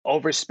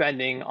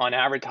overspending on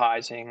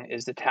advertising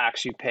is the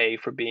tax you pay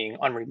for being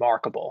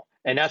unremarkable.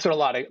 And that's what a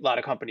lot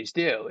of companies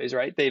do is,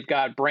 right? They've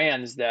got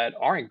brands that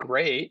aren't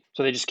great,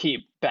 so they just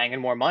keep banging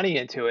more money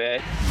into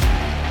it.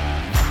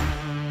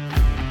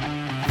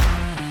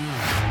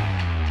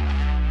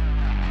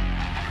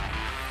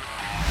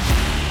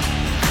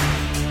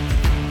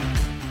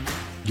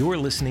 You're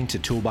listening to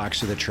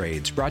Toolbox of the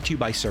Trades, brought to you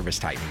by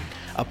ServiceTitan,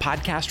 a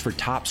podcast for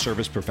top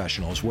service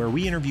professionals where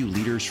we interview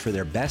leaders for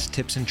their best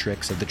tips and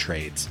tricks of the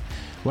trades.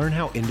 Learn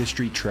how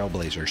industry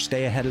trailblazers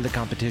stay ahead of the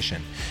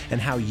competition and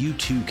how you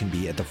too can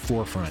be at the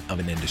forefront of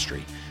an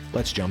industry.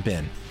 Let's jump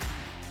in.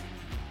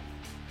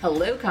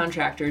 Hello,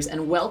 contractors,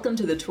 and welcome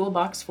to the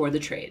Toolbox for the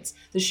Trades,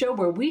 the show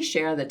where we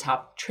share the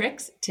top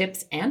tricks,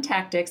 tips, and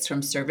tactics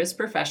from service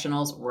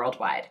professionals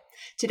worldwide.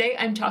 Today,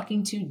 I'm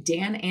talking to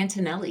Dan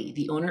Antonelli,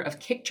 the owner of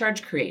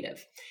KickCharge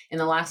Creative. In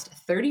the last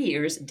 30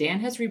 years, Dan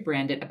has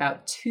rebranded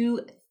about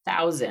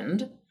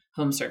 2,000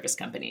 home service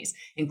companies,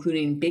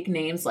 including big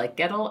names like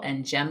Gettle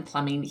and Gem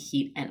Plumbing,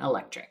 Heat, and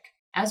Electric.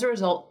 As a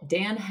result,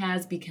 Dan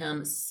has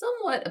become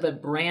somewhat of a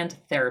brand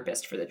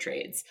therapist for the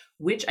trades,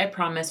 which I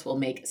promise will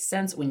make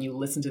sense when you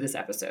listen to this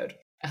episode.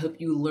 I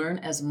hope you learn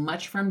as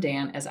much from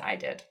Dan as I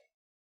did.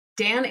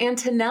 Dan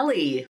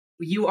Antonelli,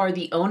 you are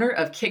the owner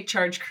of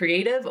KickCharge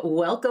Creative.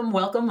 Welcome,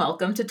 welcome,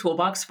 welcome to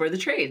Toolbox for the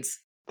Trades.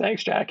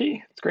 Thanks,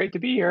 Jackie. It's great to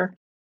be here.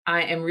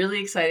 I am really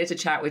excited to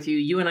chat with you.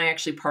 You and I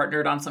actually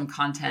partnered on some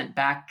content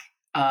back,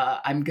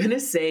 I'm going to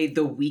say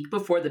the week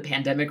before the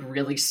pandemic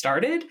really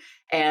started.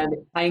 And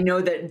I know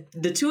that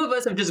the two of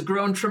us have just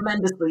grown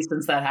tremendously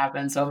since that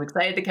happened. So I'm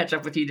excited to catch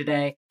up with you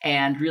today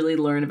and really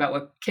learn about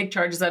what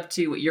KickCharge is up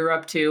to, what you're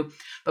up to.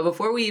 But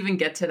before we even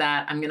get to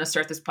that, I'm going to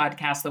start this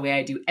podcast the way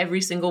I do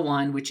every single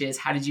one, which is,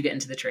 how did you get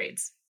into the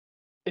trades?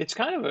 It's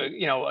kind of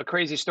a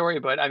crazy story,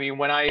 but I mean,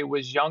 when I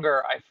was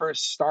younger, I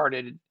first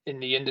started in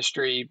the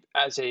industry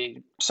as a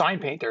sign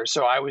painter.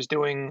 So I was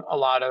doing a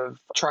lot of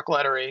truck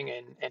lettering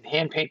and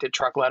hand painted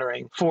truck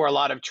lettering for a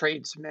lot of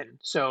tradesmen.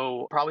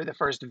 So probably the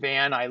first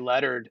van I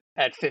lettered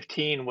at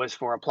 15 was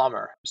for a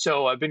plumber.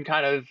 So I've been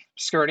kind of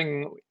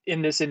skirting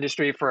in this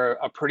industry for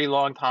a pretty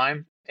long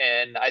time.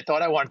 And I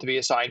thought I wanted to be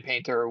a sign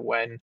painter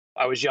when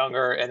I was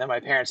younger. And then my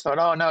parents thought,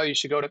 oh, no, you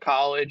should go to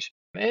college.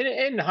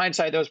 In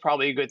hindsight, that was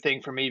probably a good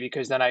thing for me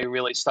because then I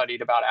really studied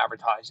about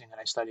advertising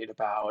and I studied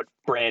about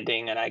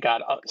branding and I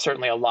got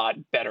certainly a lot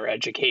better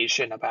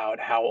education about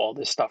how all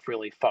this stuff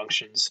really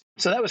functions.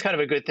 So that was kind of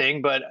a good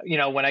thing. But,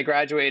 when I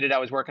graduated, I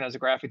was working as a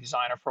graphic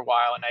designer for a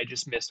while and I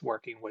just missed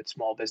working with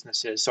small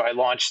businesses. So I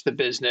launched the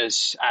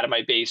business out of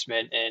my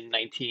basement in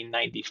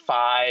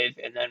 1995.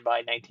 And then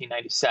by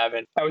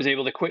 1997, I was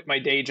able to quit my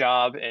day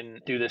job and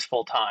do this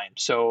full time.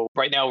 So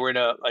right now we're in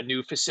a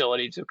new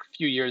facility. It's a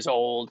few years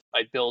old.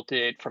 I built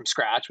it from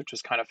scratch, which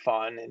was kind of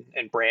fun,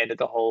 and branded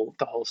the whole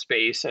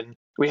space. And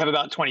we have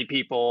about 20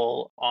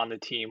 people on the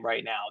team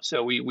right now.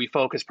 So we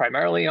focus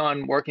primarily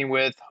on working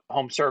with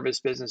home service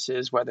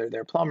businesses, whether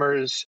they're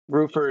plumbers,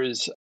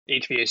 roofers,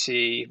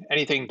 HVAC,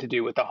 anything to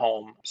do with the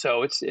home.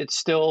 So it's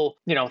still,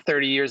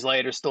 30 years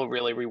later, still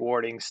really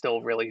rewarding,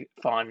 still really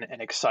fun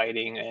and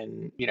exciting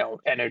and,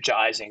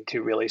 energizing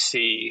to really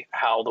see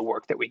how the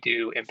work that we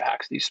do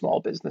impacts these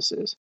small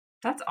businesses.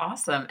 That's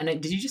awesome. And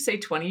did you just say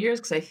 20 years?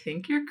 Because I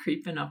think you're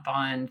creeping up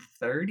on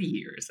 30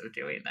 years of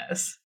doing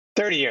this.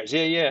 30 years.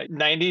 Yeah.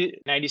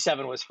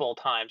 97 was full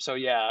time. So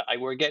yeah,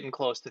 we're getting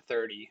close to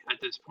 30 at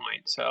this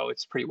point. So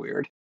it's pretty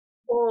weird.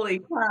 Holy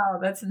cow,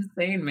 that's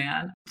insane,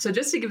 man. So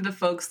just to give the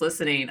folks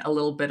listening a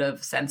little bit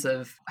of sense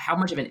of how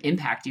much of an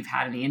impact you've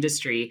had in the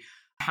industry,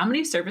 how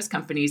many service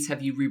companies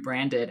have you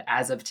rebranded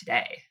as of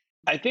today?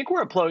 I think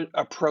we're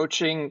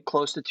approaching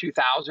close to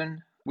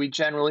 2,000. We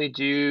generally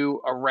do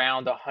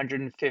around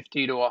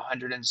 150 to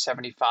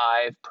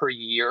 175 per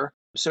year.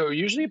 So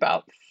usually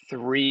about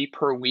 3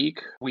 per week.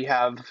 We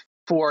have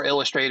 4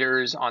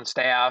 illustrators on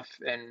staff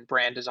and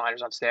brand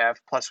designers on staff.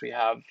 Plus we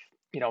have,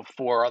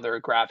 4 other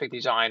graphic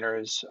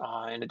designers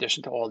in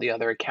addition to all the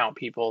other account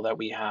people that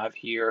we have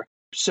here.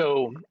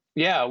 So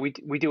yeah, we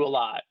do a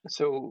lot.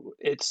 So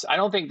I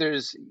don't think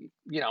there's,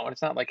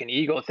 it's not like an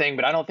ego thing,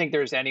 but I don't think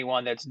there's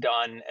anyone that's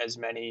done as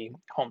many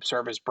home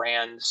service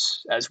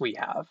brands as we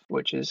have,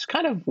 which is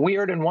kind of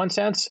weird in one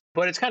sense,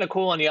 but it's kind of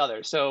cool in the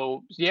other.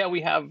 So yeah,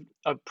 we have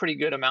a pretty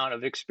good amount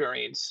of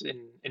experience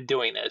in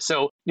doing this.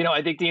 So,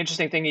 I think the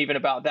interesting thing even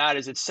about that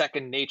is it's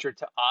second nature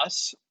to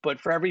us, but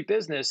for every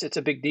business, it's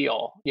a big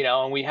deal,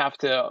 and we have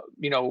to,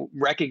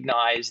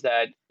 recognize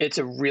that it's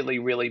a really,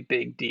 really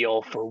big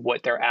deal for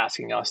what they're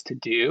asking us to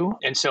do.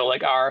 And so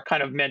like our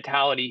kind of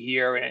mentality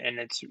here, and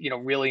it's,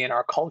 really in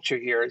our culture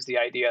here is the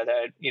idea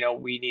that,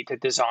 we need to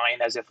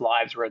design as if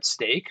lives were at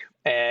stake.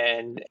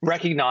 and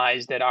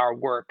recognize that our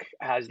work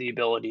has the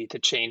ability to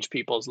change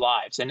people's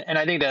lives. And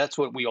I think that's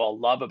what we all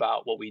love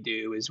about what we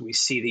do is we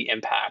see the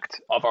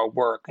impact of our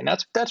work. And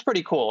that's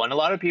pretty cool. And a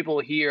lot of people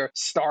here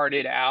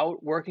started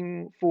out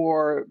working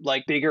for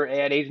like bigger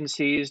ad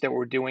agencies that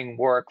were doing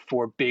work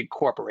for big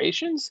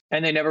corporations,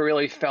 and they never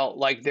really felt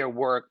like their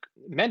work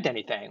meant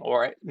anything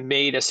or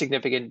made a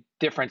significant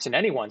difference in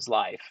anyone's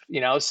life,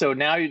 So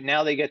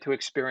now they get to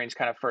experience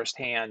kind of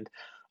firsthand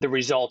the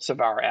results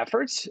of our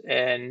efforts.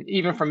 And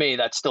even for me,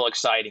 that's still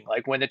exciting.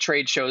 Like when the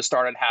trade shows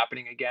started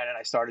happening again and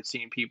I started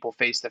seeing people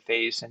face to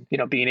face and,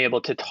 being able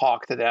to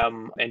talk to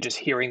them and just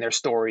hearing their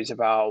stories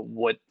about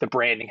what the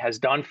branding has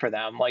done for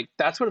them, like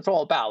that's what it's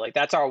all about. Like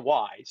that's our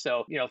why.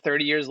 So,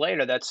 30 years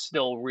later, that's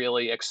still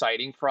really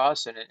exciting for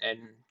us. And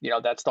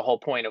that's the whole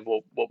point of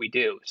what we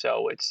do.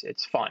 So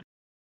it's fun.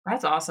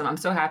 That's awesome. I'm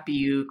so happy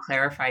you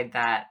clarified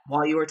that.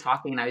 While you were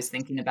talking, I was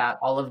thinking about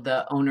all of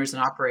the owners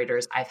and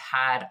operators I've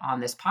had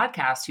on this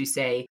podcast who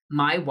say,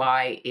 my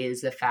why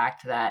is the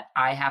fact that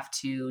I have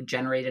to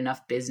generate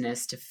enough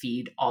business to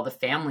feed all the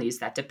families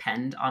that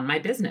depend on my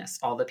business,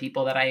 all the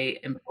people that I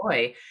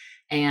employ.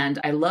 And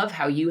I love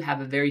how you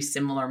have a very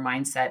similar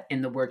mindset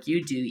in the work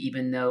you do,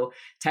 even though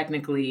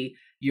technically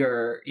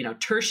you're,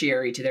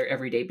 tertiary to their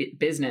everyday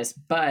business,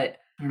 but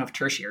I don't know if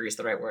tertiary is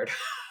the right word.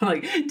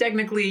 Like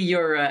technically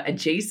you're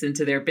adjacent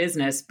to their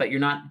business, but you're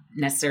not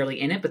necessarily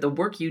in it. But the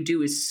work you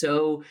do is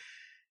so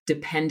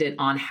dependent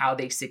on how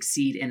they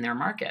succeed in their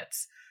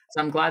markets. So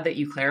I'm glad that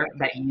you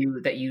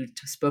that you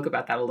spoke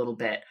about that a little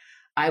bit.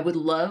 I would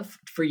love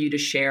for you to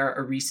share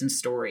a recent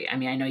story. I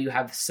mean, I know you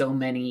have so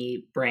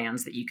many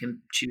brands that you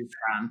can choose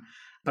from,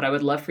 but I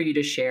would love for you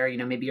to share,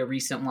 maybe a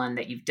recent one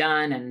that you've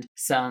done and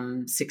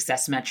some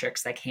success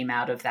metrics that came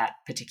out of that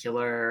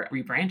particular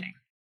rebranding.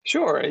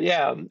 Sure.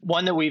 Yeah.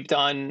 One that we've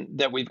done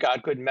that we've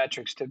got good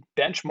metrics to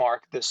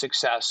benchmark the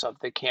success of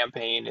the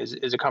campaign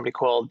is a company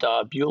called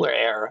Bueller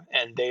Air,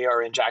 and they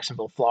are in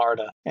Jacksonville,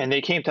 Florida. And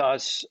they came to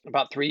us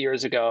about 3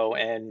 years ago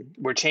and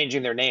we're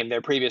changing their name.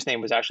 Their previous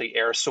name was actually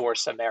Air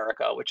Source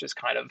America, which is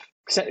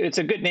it's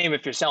a good name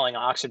if you're selling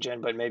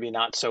oxygen, but maybe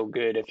not so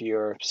good if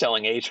you're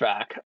selling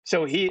HVAC.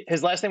 So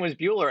his last name was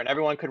Bueller and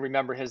everyone could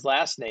remember his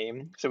last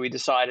name. So we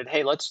decided,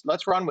 hey, let's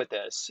run with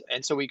this.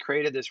 And so we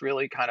created this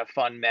really kind of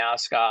fun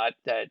mascot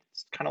that's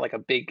kind of like a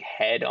big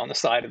head on the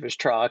side of his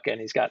truck,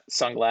 and he's got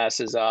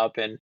sunglasses up.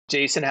 And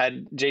Jason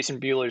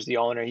Bueller's the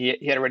owner. He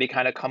had already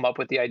kind of come up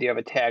with the idea of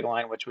a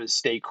tagline, which was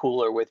 "Stay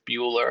Cooler with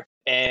Bueller."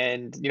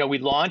 And we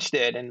launched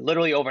it, and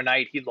literally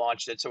overnight he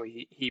launched it. So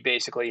he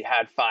basically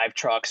had 5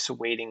 trucks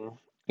waiting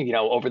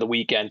over the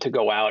weekend to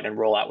go out and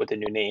roll out with the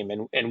new name.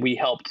 And we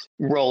helped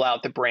roll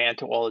out the brand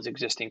to all his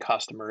existing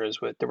customers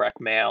with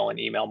direct mail and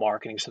email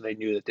marketing. So they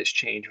knew that this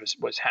change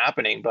was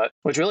happening. But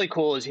what's really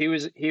cool is he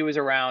was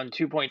around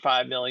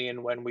 2.5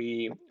 million when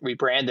we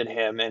rebranded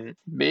him. And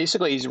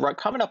basically he's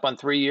coming up on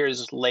 3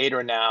 years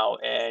later now,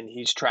 and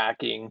he's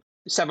tracking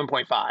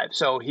 7.5.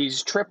 So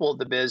he's tripled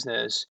the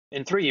business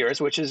in 3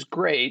 years, which is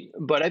great.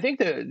 But I think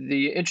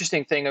the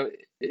interesting thing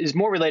is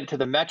more related to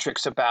the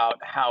metrics about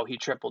how he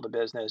tripled the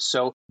business.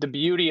 So the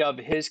beauty of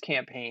his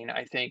campaign,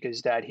 I think,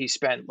 is that he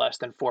spent less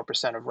than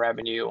 4% of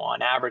revenue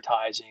on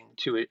advertising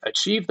to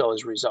achieve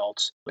those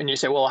results. And you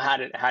say, well, how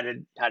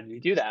did he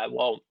do that?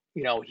 Well,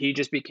 he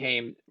just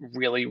became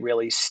really,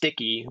 really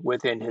sticky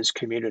within his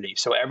community.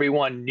 So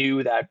everyone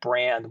knew that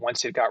brand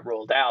once it got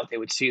rolled out. They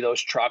would see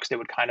those trucks, they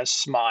would kind of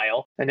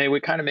smile, and they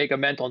would kind of make a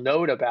mental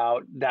note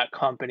about that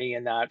company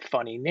and that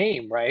funny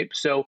name, right?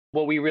 So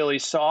what we really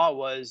saw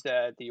was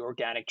that the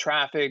organic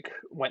traffic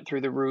went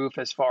through the roof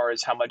as far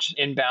as how much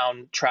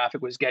inbound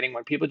traffic was getting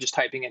when people just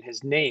typing in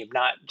his name,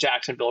 not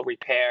Jacksonville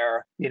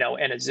Repair,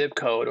 and a zip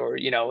code, or,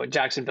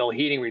 Jacksonville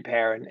Heating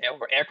Repair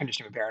or air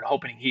conditioning repair, and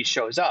hoping he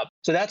shows up.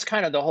 So that's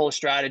kind of the whole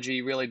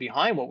strategy really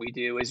behind what we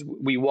do is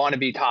we want to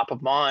be top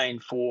of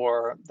mind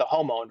for the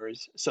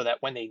homeowners so that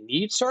when they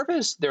need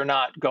service, they're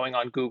not going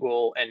on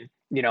Google and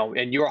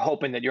you're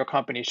hoping that your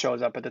company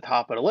shows up at the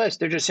top of the list.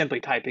 They're just simply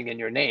typing in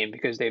your name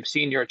because they've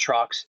seen your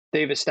trucks.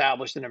 They've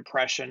established an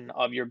impression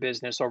of your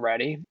business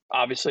already.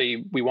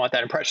 Obviously, we want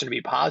that impression to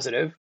be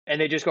positive, and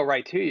they just go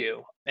right to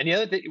you. And the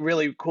other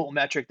really cool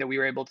metric that we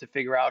were able to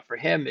figure out for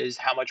him is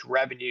how much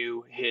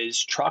revenue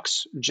his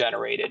trucks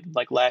generated.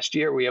 Like last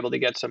year, we were able to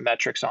get some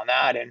metrics on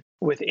that. And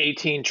with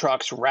 18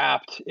 trucks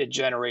wrapped, it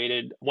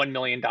generated $1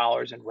 million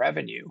in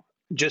revenue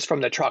just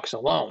from the trucks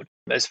alone.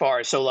 As far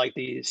as, so like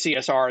the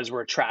CSRs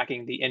were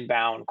tracking the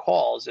inbound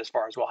calls as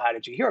far as, well, how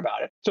did you hear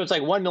about it? So it's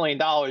like $1 million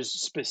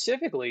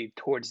specifically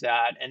towards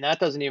that. And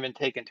that doesn't even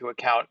take into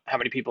account how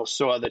many people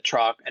saw the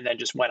truck and then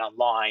just went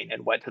online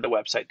and went to the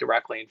website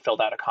directly and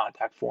filled out a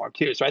contact form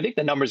too. So I think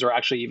the numbers are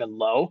actually even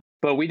low,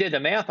 but we did the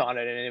math on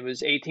it and it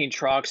was 18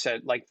 trucks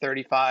at like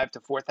 $35,000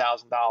 to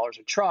 $4,000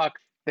 a truck.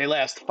 They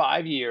last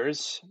 5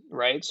 years,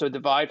 right? So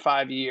divide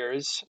 5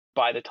 years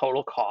by the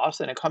total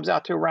cost, and it comes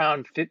out to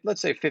around, let's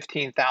say,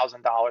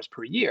 $15,000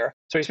 per year.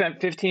 So he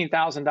spent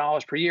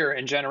 $15,000 per year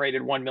and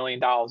generated $1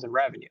 million in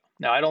revenue.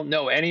 Now, I don't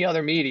know any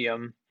other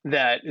medium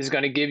that is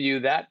going to give you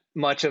that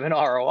much of an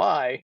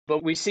ROI.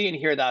 But we see and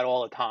hear that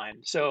all the time.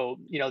 So,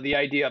 the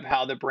idea of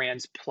how the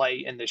brands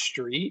play in the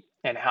street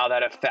and how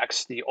that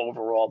affects the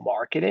overall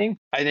marketing,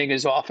 I think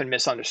is often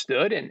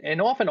misunderstood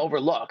and often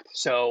overlooked.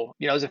 So,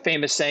 there's a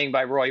famous saying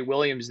by Roy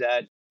Williams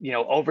that,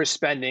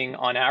 overspending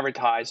on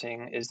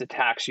advertising is the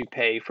tax you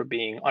pay for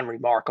being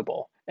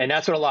unremarkable. And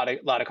that's what a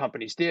lot of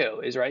companies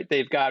do is, right,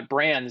 they've got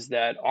brands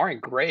that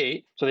aren't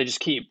great, so they just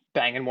keep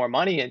banging more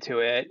money into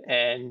it.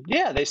 And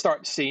yeah, they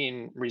start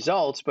seeing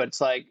results, but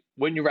it's like,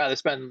 wouldn't you rather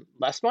spend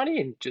less money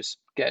and just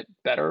get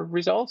better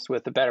results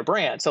with a better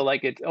brand? So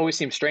like, it always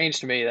seems strange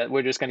to me that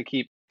we're just going to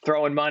keep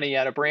throwing money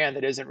at a brand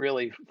that isn't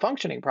really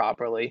functioning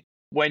properly.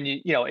 When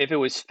if it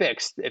was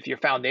fixed, if your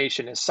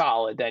foundation is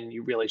solid, then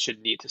you really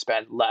should need to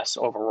spend less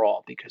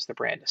overall because the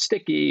brand is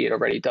sticky. It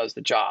already does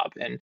the job.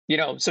 And,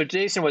 so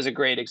Jason was a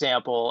great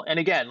example. And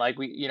again, like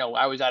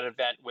I was at an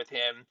event with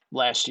him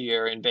last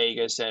year in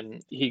Vegas,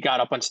 and he got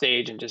up on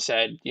stage and just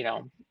said,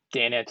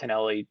 Dan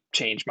Antonelli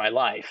changed my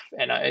life.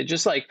 And it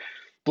just like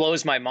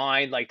blows my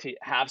mind, like to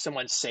have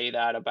someone say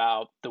that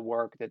about the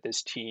work that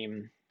this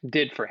team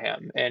did for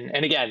him.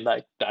 And again,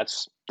 like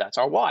that's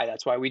our why.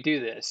 That's why we do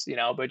this,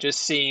 but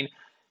just seeing,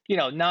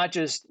 not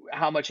just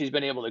how much he's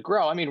been able to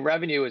grow. I mean,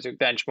 revenue is a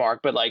benchmark,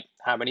 but like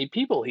how many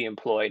people he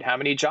employed, how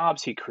many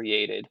jobs he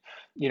created,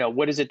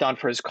 what has it done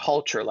for his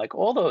culture? Like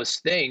all those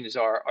things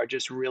are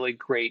just really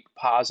great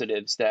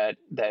positives that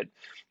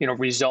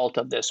result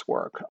of this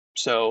work.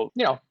 So,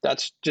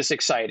 that's just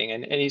exciting.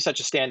 And he's such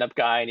a stand-up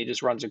guy, and he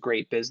just runs a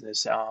great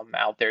business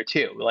out there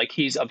too. Like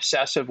he's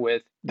obsessive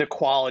with the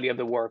quality of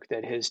the work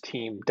that his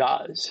team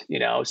does,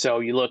 so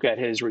you look at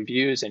his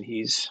reviews and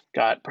he's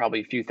got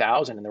probably a few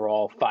thousand and they're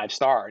all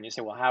 5-star. And you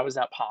say, well, how is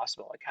that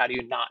possible? Like, how do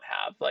you not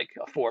have like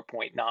a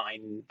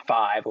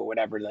 4.95 or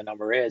whatever the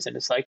number is? And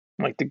it's like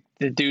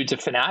the dude's a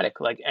fanatic.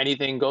 Like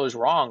anything goes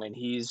wrong and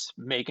he's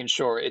making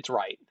sure it's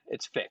right.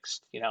 It's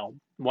fixed,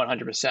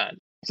 100%.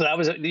 So that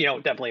was,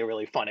 definitely a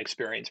really fun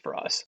experience for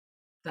us.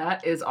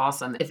 That is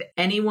awesome. If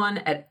anyone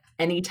at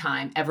any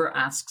time ever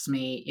asks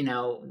me,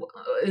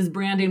 is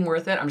branding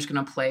worth it? I'm just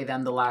going to play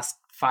them the last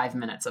 5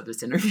 minutes of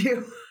this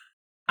interview.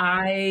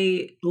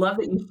 I love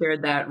that you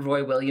shared that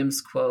Roy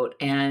Williams quote.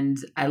 And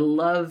I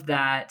love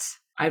that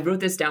I wrote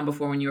this down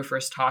before when you were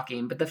first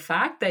talking, but the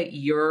fact that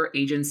your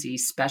agency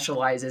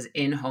specializes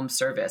in home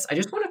service, I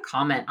just want to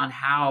comment on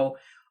how,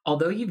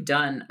 although you've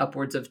done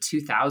upwards of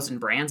 2,000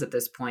 brands at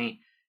this point,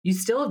 you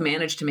still have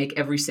managed to make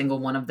every single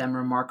one of them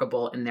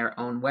remarkable in their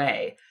own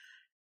way.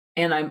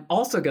 And I'm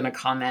also going to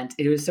comment,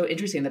 it was so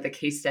interesting that the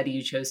case study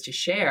you chose to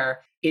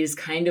share is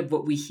kind of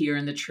what we hear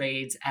in the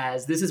trades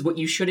as this is what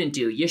you shouldn't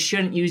do. You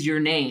shouldn't use your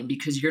name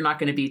because you're not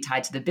going to be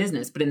tied to the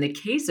business. But in the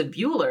case of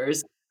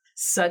Bueller's,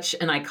 such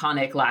an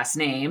iconic last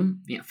name,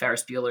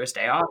 Ferris Bueller's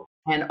Day Off,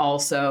 and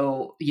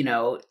also,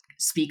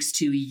 speaks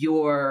to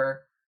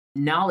your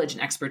knowledge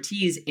and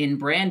expertise in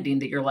branding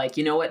that you're like,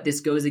 what, this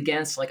goes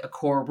against like a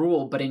core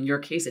rule, but in your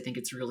case, I think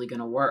it's really going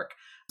to work.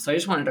 So I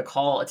just wanted to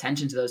call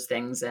attention to those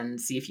things and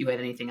see if you had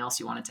anything else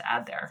you wanted to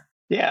add there.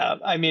 Yeah,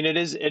 I mean, it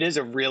is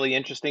a really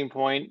interesting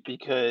point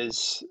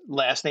because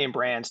last name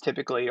brands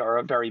typically are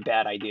a very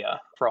bad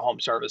idea for a home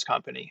service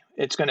company.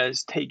 It's going to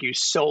take you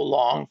so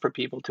long for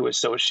people to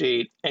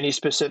associate any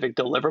specific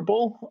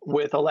deliverable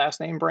with a last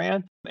name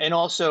brand. And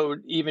also,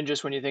 even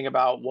just when you think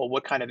about, well,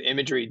 what kind of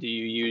imagery do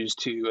you use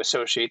to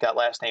associate that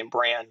last name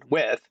brand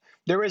with?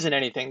 There isn't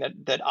anything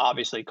that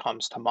obviously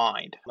comes to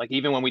mind. Like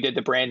even when we did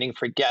the branding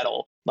for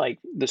Gettle, like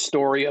the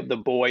story of the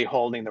boy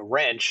holding the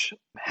wrench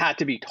had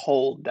to be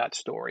told that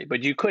story,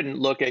 but you couldn't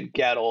look at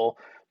Gettle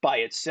by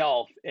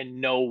itself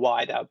and know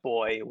why that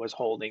boy was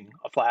holding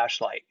a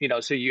flashlight,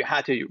 so you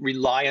had to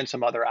rely on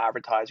some other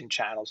advertising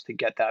channels to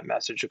get that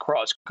message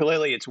across.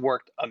 Clearly, it's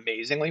worked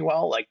amazingly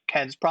well. Like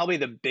Ken's probably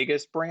the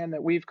biggest brand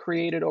that we've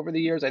created over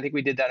the years. I think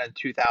we did that in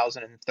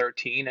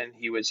 2013, and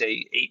he was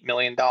a $8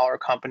 million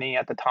company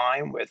at the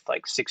time with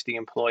like 60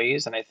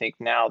 employees. And I think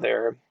now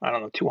they're,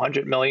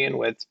 200 million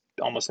with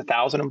almost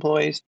 1,000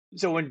 employees.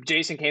 So when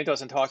Jason came to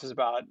us and talked to us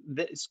about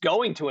this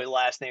going to a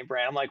last name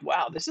brand, I'm like,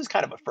 wow, this is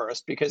kind of a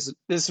first, because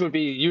this would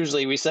be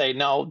usually we say,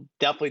 no,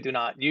 definitely do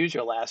not use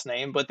your last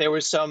name. But there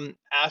were some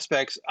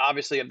aspects,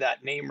 obviously, of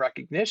that name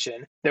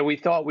recognition that we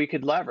thought we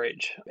could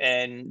leverage.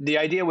 And the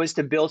idea was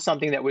to build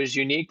something that was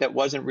unique, that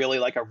wasn't really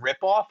like a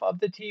ripoff of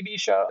the TV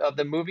show, of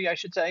the movie, I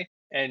should say,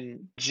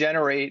 and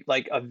generate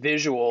like a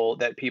visual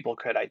that people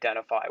could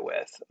identify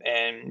with.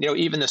 And,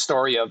 even the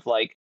story of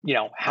like,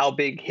 how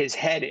big his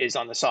head is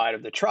on the side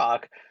of the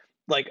truck,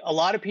 like a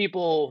lot of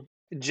people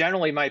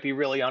generally might be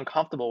really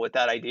uncomfortable with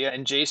that idea.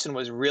 And Jason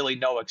was really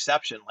no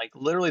exception. Like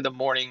literally the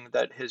morning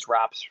that his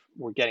wraps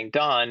were getting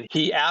done,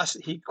 he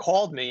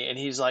called me and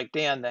he's like,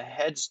 Dan, the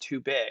head's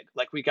too big.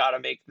 Like we got to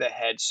make the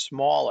head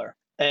smaller.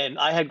 And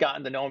I had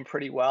gotten to know him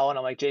pretty well. And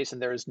I'm like, Jason,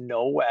 there is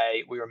no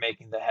way we were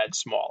making the head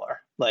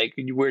smaller. Like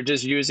we're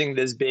just using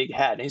this big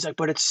head. And he's like,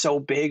 but it's so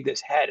big,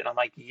 this head. And I'm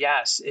like,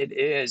 yes, it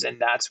is. And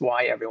that's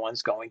why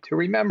everyone's going to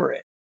remember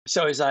it.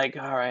 So he's like,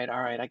 all right,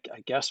 I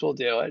guess we'll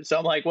do it. So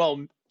I'm like,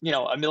 well,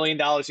 $1 million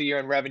a year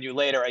in revenue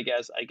later, I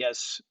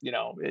guess,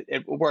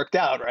 it worked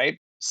out, right?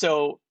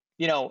 So,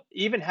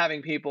 even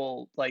having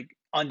people like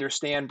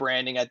understand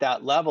branding at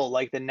that level,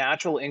 like the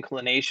natural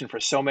inclination for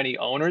so many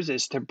owners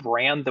is to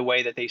brand the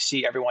way that they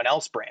see everyone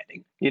else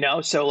branding.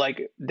 So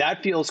like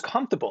that feels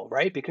comfortable,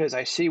 right? Because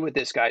I see what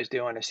this guy's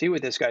doing, I see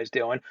what this guy's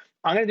doing.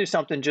 I'm going to do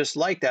something just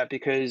like that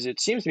because it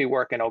seems to be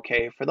working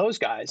okay for those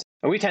guys.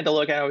 And we tend to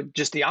look at it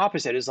just the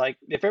opposite is like,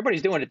 if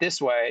everybody's doing it this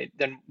way,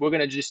 then we're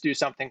going to just do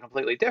something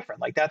completely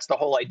different. Like that's the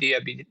whole idea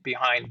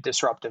behind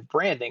disruptive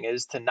branding,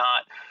 is to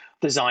not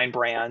design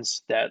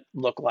brands that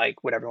look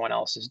like what everyone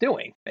else is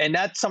doing. And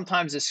that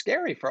sometimes is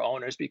scary for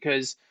owners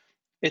because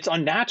it's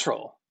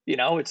unnatural.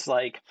 It's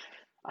like,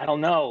 I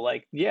don't know,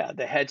 like, yeah,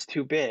 the head's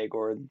too big,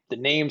 or the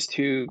name's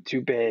too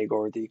big,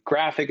 or the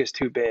graphic is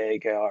too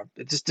big, or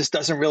it just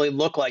doesn't really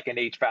look like an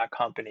HVAC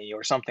company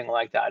or something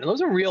like that. And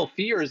those are real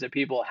fears that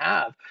people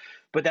have.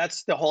 But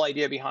that's the whole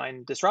idea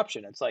behind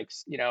disruption. It's like,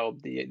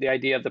 the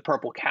idea of the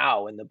purple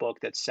cow in the book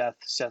that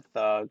Seth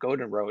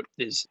Godin wrote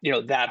is,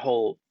 that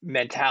whole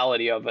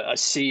mentality of a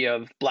sea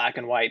of black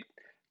and white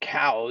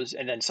cows,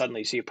 and then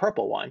suddenly you see a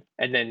purple one,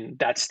 and then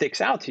that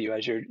sticks out to you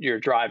as you're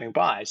driving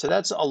by. So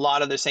that's a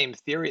lot of the same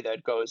theory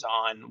that goes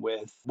on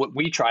with what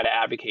we try to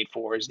advocate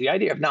for, is the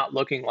idea of not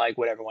looking like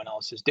what everyone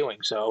else is doing.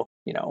 So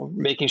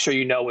making sure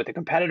you know what the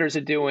competitors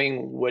are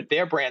doing, what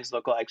their brands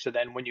look like, so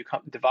then when you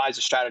devise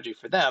a strategy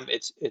for them,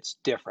 it's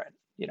different.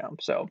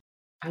 So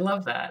I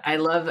love that. I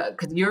love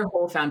because your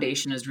whole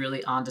foundation is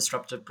really on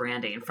disruptive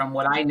branding. From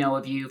what I know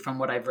of you, from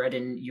what I've read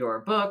in your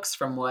books,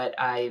 from what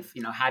I've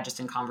had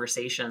just in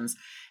conversations.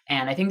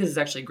 And I think this is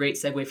actually a great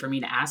segue for me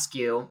to ask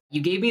you.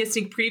 You gave me a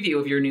sneak preview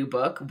of your new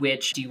book,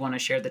 which, do you want to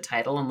share the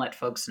title and let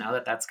folks know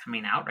that that's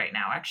coming out right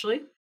now,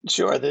 actually?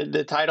 Sure.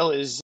 The title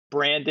is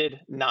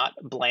Branded, Not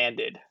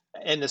Blanded.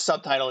 And the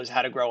subtitle is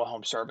How to Grow a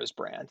Home Service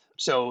Brand.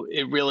 So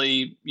it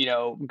really,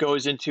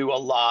 goes into a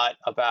lot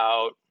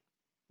about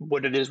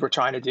what it is we're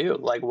trying to do,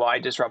 like why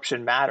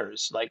disruption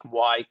matters, like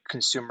why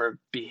consumer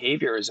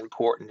behavior is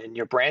important in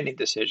your branding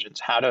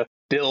decisions, how to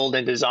build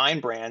and design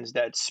brands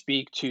that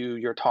speak to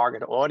your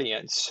target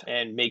audience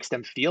and makes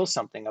them feel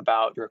something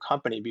about your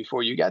company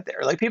before you get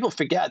there. Like people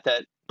forget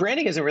that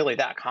branding isn't really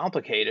that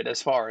complicated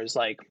as far as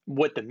like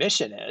what the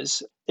mission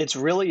is. It's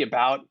really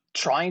about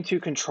trying to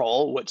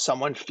control what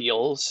someone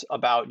feels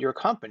about your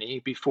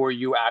company before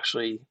you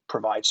actually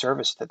provide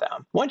service to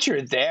them. Once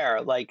you're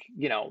there, like,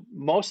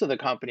 most of the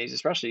companies,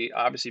 especially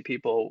obviously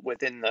people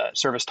within the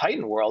Service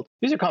Titan world,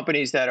 these are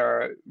companies that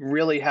are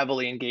really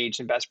heavily engaged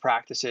in best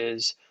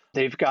practices.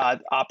 They've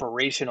got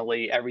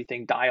operationally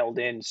everything dialed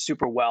in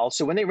super well.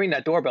 So when they ring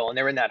that doorbell and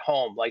they're in that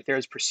home, like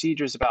there's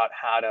procedures about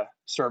how to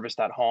service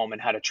that home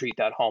and how to treat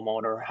that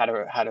homeowner,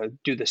 how to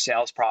do the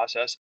sales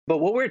process. But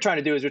what we're trying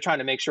to do is we're trying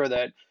to make sure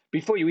that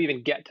before you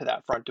even get to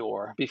that front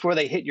door, before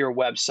they hit your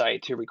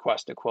website to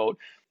request a quote,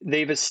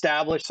 they've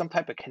established some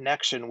type of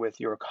connection with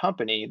your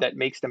company that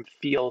makes them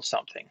feel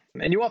something.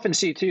 And you often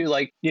see too,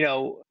 like,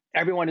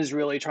 everyone is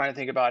really trying to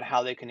think about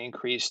how they can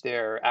increase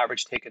their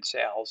average ticket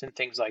sales and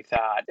things like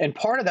that. And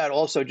part of that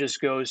also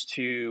just goes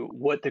to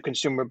what the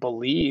consumer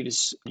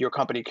believes your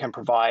company can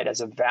provide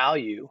as a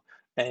value.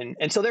 And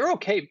so they're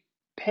okay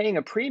paying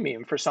a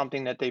premium for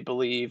something that they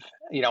believe,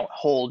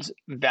 holds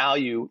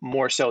value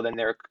more so than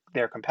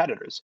their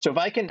competitors. So if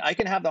I can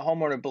have the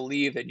homeowner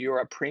believe that you're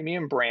a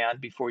premium brand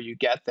before you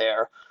get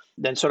there,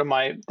 then sort of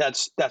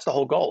that's the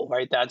whole goal,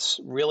 right? That's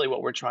really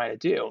what we're trying to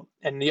do.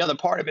 And the other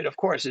part of it, of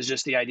course, is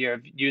just the idea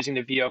of using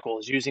the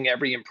vehicles, using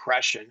every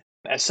impression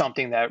as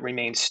something that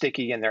remains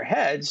sticky in their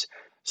heads.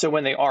 So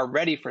when they are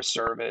ready for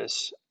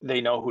service,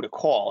 they know who to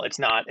call. It's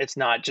not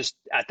just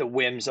at the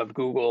whims of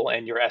Google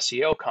and your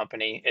SEO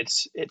company.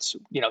 It's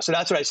so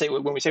that's what I say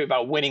when we say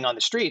about winning on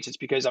the streets. It's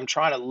because I'm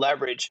trying to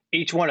leverage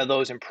each one of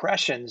those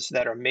impressions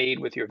that are made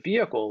with your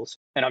vehicles,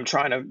 and I'm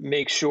trying to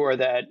make sure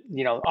that,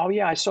 oh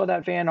yeah, I saw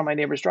that van on my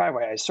neighbor's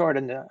driveway. I saw it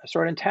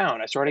in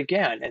town. I saw it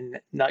again, and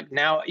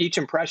now each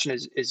impression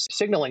is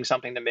signaling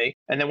something to me.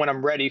 And then when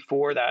I'm ready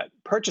for that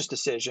purchase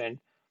decision,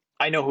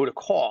 I know who to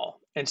call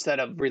instead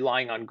of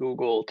relying on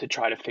Google to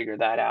try to figure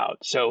that out.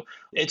 So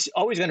it's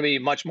always going to be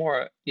much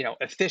more,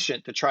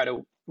 efficient to try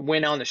to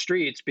win on the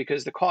streets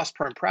because the cost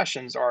per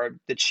impressions are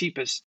the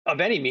cheapest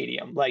of any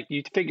medium. Like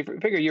you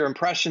figure your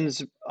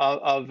impressions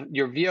of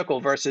your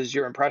vehicle versus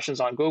your impressions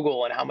on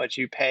Google and how much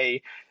you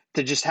pay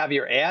to just have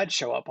your ad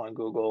show up on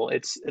Google.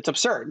 It's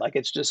absurd. Like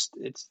it's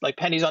like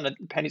pennies on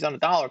the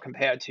dollar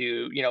compared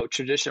to,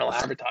 traditional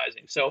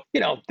advertising. So,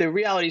 the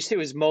reality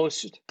too is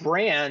most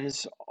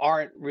brands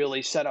aren't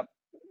really set up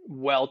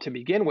well to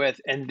begin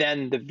with, and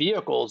then the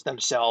vehicles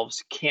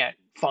themselves can't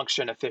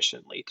function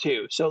efficiently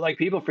too. So like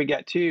people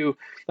forget too,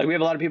 like we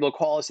have a lot of people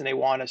call us and they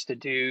want us to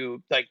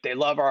do, like they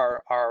love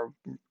our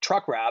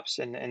truck wraps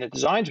and the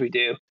designs we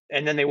do,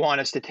 and then they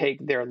want us to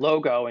take their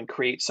logo and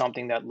create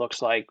something that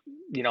looks like,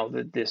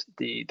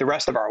 the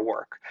rest of our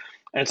work.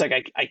 And it's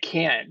like, I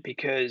can't,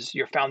 because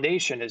your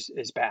foundation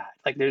is bad.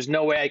 Like there's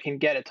no way I can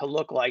get it to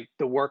look like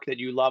the work that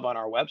you love on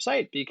our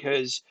website,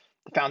 because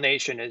the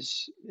foundation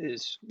is,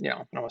 I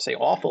don't want to say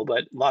awful,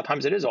 but a lot of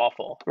times it is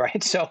awful,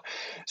 right?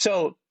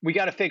 So we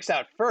got to fix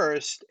that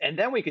first, and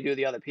then we could do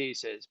the other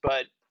pieces.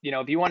 But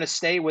if you want to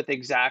stay with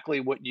exactly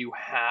what you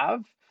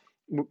have,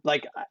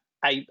 like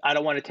I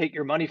don't want to take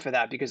your money for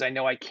that, because I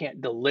know I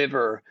can't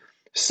deliver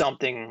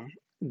something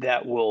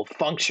that will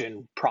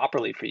function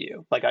properly for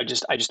you. Like I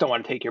just don't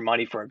want to take your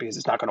money for it, because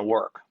it's not going to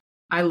work.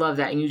 I love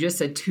that. And you just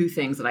said two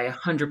things that I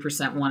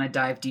 100% want to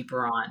dive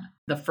deeper on.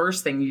 The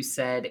first thing you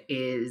said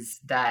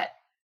is that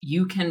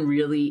you can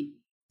really,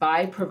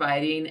 by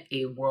providing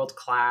a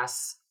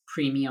world-class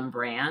premium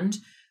brand,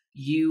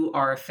 you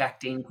are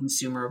affecting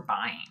consumer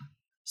buying.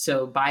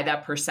 So by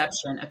that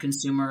perception, a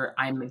consumer,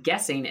 I'm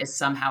guessing, is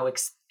somehow,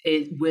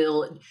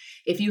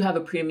 if you have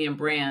a premium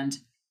brand,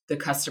 the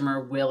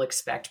customer will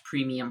expect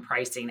premium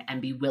pricing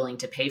and be willing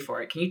to pay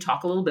for it. Can you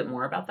talk a little bit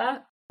more about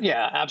that?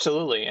 Yeah,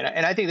 absolutely.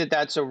 And I think that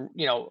that's a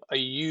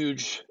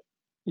huge,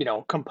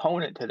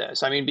 component to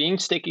this. I mean, being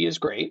sticky is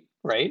great,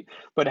 right?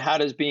 But how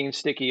does being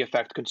sticky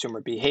affect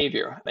consumer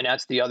behavior? And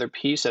that's the other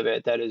piece of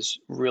it that is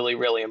really,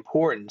 really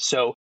important.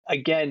 So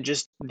again,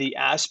 just the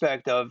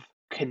aspect of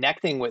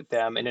connecting with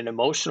them in an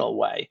emotional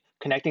way,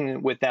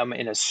 connecting with them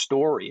in a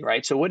story,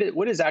 right? So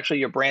what is actually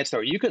your brand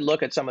story? You could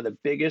look at some of the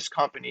biggest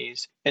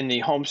companies in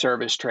the home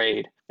service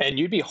trade, and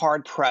you'd be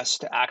hard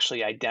pressed to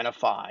actually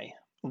identify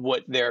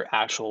what their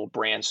actual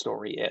brand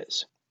story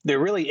is. There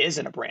really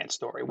isn't a brand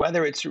story,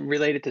 whether it's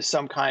related to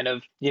some kind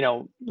of,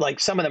 like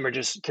some of them are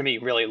just, to me,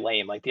 really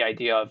lame, like the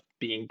idea of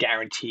being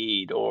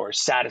guaranteed or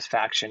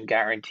satisfaction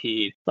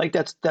guaranteed. Like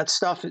that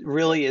stuff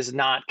really is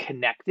not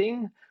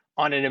connecting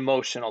on an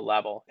emotional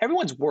level.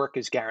 Everyone's work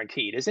is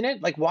guaranteed, isn't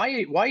it? Like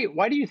why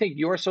do you think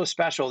you're so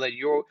special that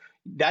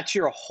that's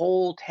your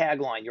whole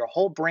tagline, your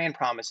whole brand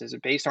promise is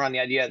based around the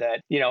idea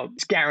that,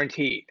 it's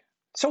guaranteed?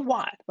 So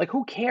what? Like,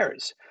 who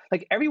cares?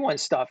 Like,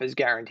 everyone's stuff is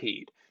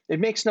guaranteed.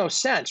 It makes no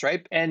sense,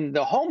 right? And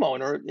the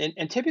homeowner,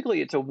 and typically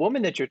it's a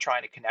woman that you're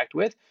trying to connect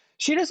with,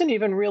 she doesn't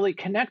even really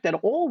connect at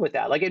all with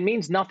that. Like, it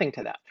means nothing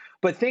to them.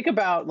 But think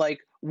about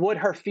like what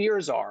her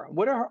fears are.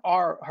 What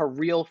are her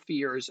real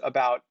fears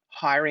about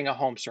hiring a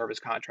home service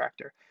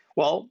contractor?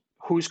 Well,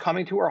 who's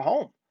coming to her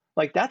home?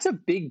 Like, that's a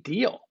big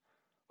deal.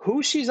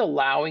 Who she's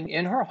allowing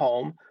in her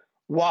home,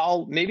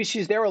 while maybe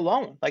she's there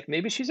alone. Like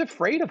maybe she's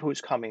afraid of who's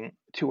coming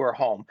to her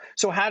home.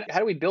 So how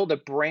do we build a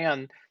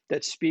brand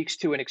that speaks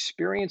to an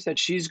experience that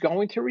she's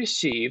going to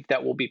receive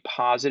that will be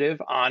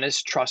positive,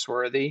 honest,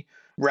 trustworthy,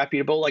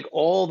 reputable, like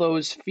all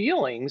those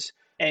feelings,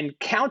 and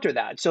counter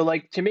that? So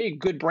like, to me,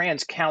 good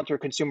brands counter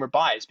consumer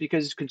bias,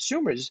 because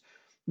consumers,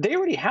 they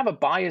already have a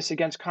bias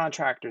against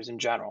contractors in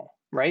general,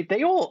 right?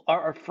 They all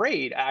are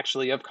afraid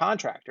actually of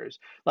contractors.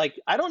 Like,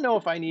 I don't know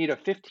if I need a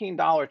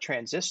 $15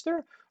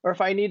 transistor or if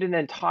I need an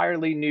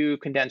entirely new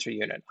condenser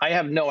unit. I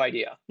have no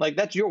idea. Like,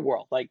 that's your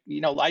world. Like,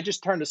 I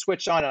just turn the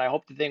switch on and I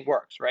hope the thing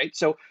works, right?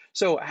 So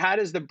how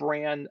does the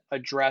brand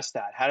address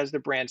that? How does the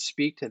brand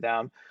speak to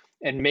them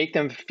and make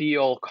them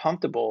feel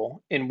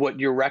comfortable in what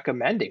you're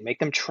recommending? Make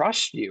them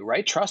trust you,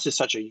 right? Trust is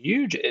such a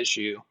huge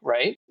issue,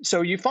 right?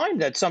 So you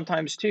find that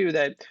sometimes too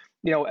that,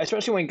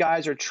 especially when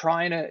guys are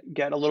trying to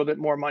get a little bit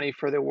more money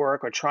for their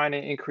work or trying to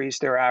increase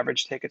their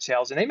average ticket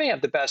sales, and they may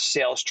have the best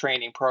sales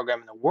training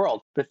program in the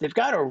world, but if they've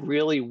got a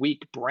really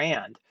weak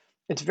brand,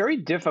 it's very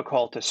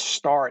difficult to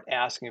start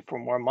asking for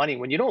more money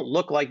when you don't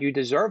look like you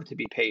deserve to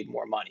be paid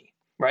more money,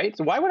 right?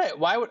 So why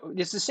would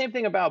it's the same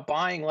thing about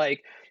buying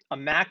like a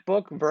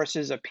MacBook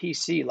versus a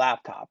PC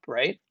laptop,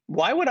 right?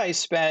 Why would I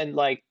spend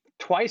like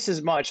twice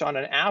as much on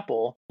an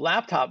Apple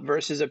laptop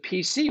versus a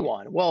PC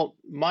one? Well,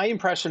 my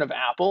impression of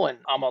Apple, and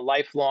I'm a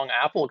lifelong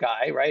Apple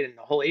guy, right? And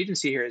the whole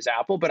agency here is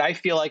Apple, but I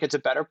feel like it's a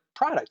better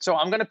product. So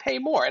I'm going to pay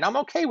more, and I'm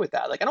okay with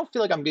that. Like, I don't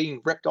feel like I'm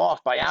being ripped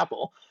off by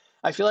Apple.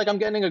 I feel like I'm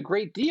getting a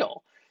great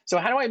deal. So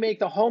how do I make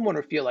the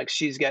homeowner feel like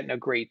she's getting a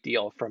great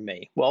deal from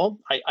me? Well,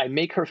 I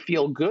make her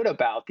feel good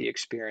about the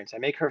experience. I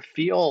make her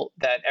feel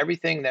that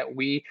everything that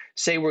we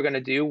say we're going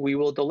to do, we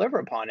will deliver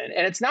upon it.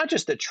 And it's not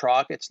just the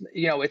truck, it's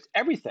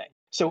everything.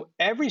 So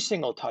every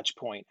single touch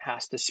point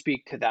has to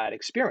speak to that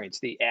experience: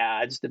 the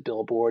ads, the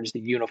billboards, the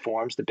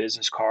uniforms, the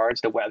business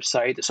cards, the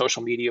website, the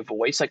social media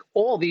voice, like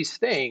all these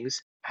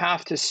things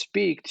have to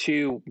speak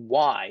to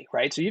why,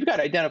 right? So you've got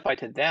to identify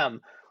to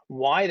them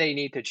why they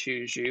need to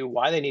choose you,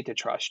 why they need to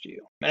trust you.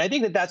 And I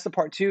think that that's the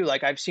part too.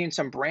 Like, I've seen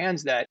some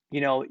brands that,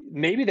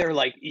 maybe they're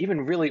like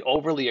even really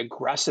overly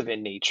aggressive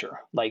in nature.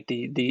 Like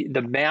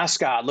the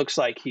mascot looks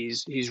like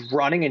he's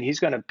running and he's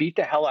going to beat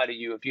the hell out of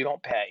you if you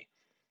don't pay,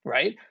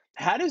 right?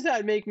 How does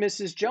that make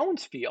Mrs.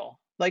 Jones feel?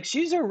 Like,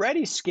 she's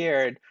already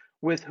scared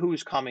with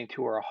who's coming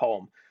to her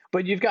home.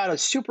 But you've got a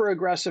super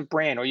aggressive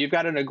brand, or you've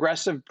got an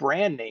aggressive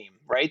brand name,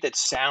 right? That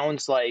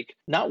sounds like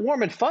not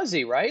warm and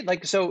fuzzy, right?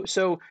 Like, so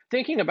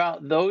thinking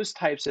about those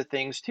types of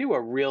things too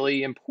are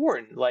really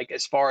important. Like,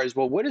 as far as,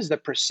 well, what is the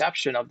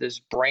perception of this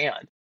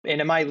brand? And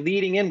am I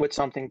leading in with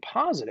something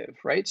positive,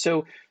 right?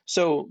 So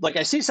like,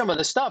 I see some of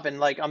the stuff and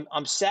like,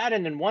 I'm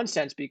saddened in one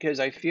sense, because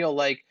I feel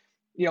like,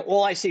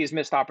 all I see is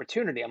missed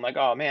opportunity. I'm like,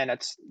 oh man,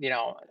 that's,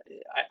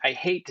 I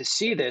hate to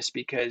see this,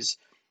 because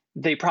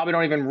they probably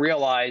don't even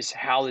realize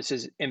how this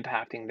is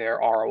impacting their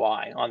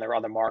ROI on their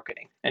other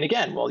marketing. And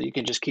again, well, you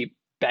can just keep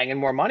banging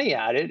more money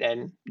at it,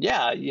 and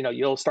yeah,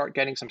 you'll start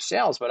getting some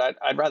sales. But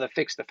I'd rather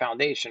fix the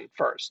foundation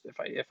first if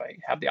I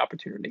have the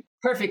opportunity.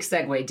 Perfect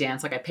segue, Dan.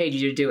 It's like I paid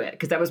you to do it,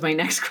 because that was my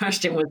next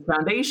question was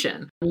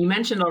foundation. You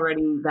mentioned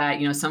already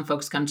that, some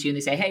folks come to you and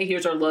they say, hey,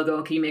 here's our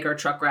logo. Can you make our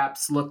truck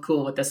wraps look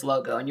cool with this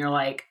logo? And you're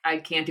like, I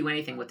can't do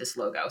anything with this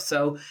logo.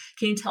 So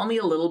can you tell me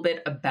a little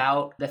bit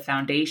about the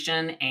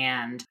foundation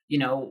and,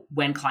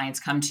 when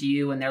clients come to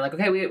you and they're like,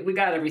 okay, we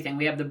got everything.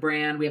 We have the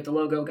brand, we have the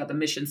logo, got the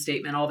mission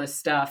statement, all this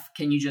stuff.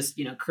 Can you just,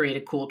 create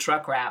a cool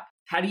truck wrap?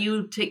 How do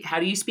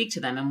you speak to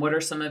them, and what are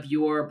some of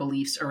your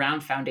beliefs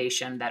around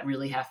foundation that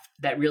really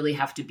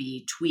have to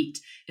be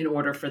tweaked in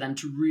order for them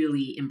to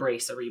really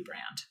embrace a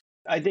rebrand?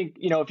 I think,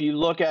 if you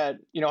look at,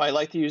 I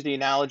like to use the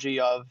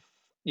analogy of,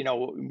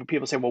 when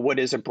people say, well, what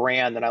is a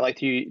brand? And I like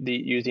to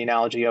use the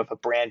analogy of a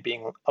brand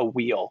being a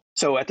wheel.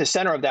 So at the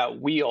center of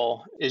that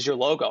wheel is your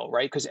logo,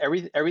 right? Because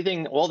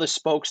everything, all the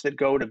spokes that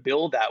go to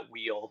build that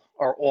wheel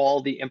are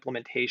all the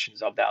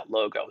implementations of that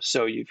logo.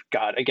 So you've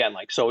got, again,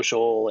 like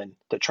social and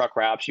the truck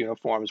wraps,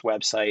 uniforms,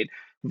 website,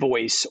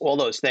 voice, all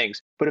those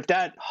things. But if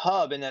that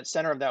hub in that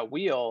center of that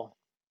wheel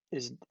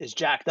is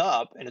jacked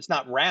up and it's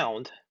not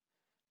round,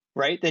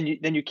 right? Then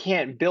you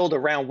can't build a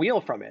round wheel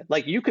from it.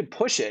 Like, you could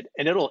push it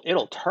and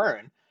it'll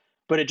turn,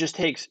 but it just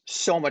takes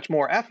so much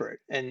more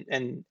effort,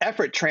 and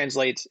effort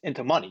translates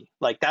into money.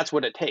 Like, that's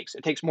what it takes.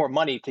 It takes more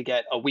money to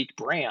get a weak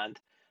brand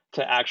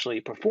to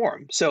actually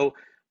perform. So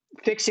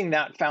fixing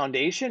that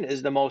foundation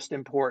is the most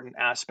important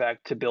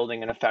aspect to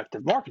building an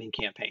effective marketing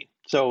campaign.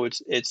 So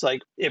it's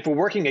like, if we're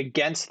working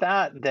against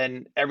that,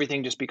 then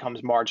everything just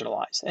becomes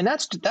marginalized. And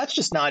that's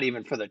just not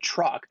even for the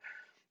truck.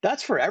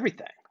 That's for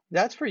everything.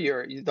 That's for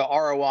the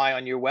ROI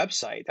on your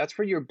website. That's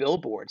for your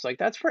billboards. Like,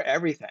 that's for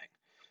everything.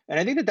 And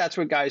I think that's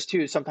what guys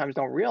too sometimes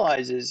don't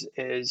realize is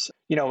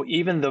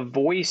even the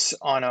voice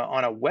on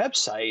a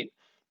website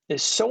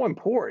is so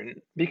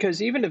important,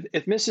 because even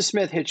if Mrs.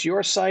 Smith hits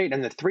your site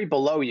and the three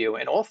below you,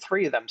 and all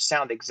three of them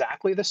sound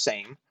exactly the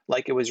same,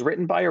 like it was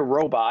written by a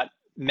robot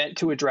meant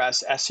to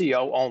address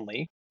SEO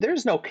only,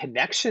 there's no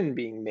connection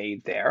being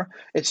made there.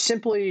 It's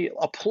simply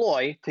a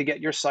ploy to get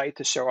your site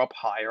to show up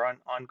higher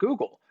on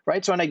Google,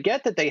 right? So, and I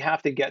get that they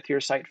have to get to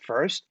your site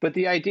first, but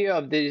the idea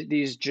of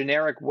these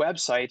generic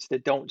websites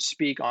that don't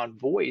speak on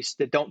voice,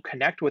 that don't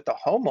connect with the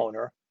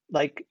homeowner,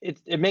 like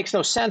it makes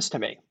no sense to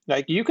me.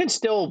 Like, you can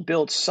still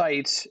build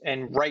sites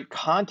and write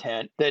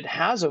content that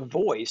has a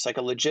voice, like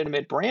a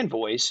legitimate brand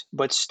voice,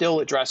 but still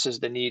addresses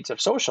the needs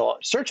of social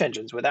search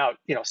engines without,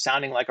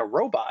 sounding like a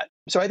robot.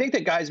 So I think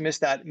that guys miss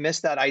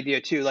that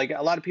idea too. Like,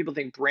 a lot of people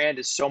think brand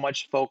is so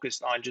much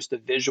focused on just the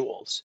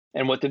visuals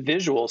and what the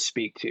visuals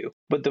speak to,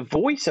 but the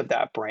voice of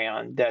that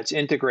brand that's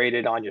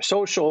integrated on your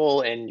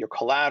social and your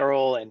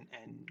collateral and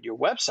your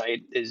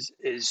website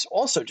is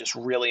also just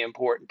really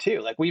important too.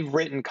 Like, we've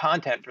written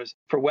content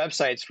for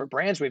websites for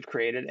brands we've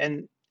created,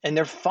 and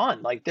they're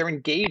fun. Like, they're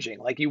engaging.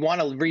 Like, you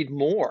want to read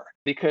more,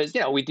 because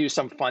we do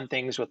some fun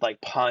things with like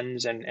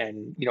puns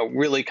and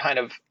really kind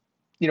of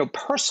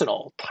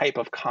personal type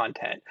of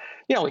content.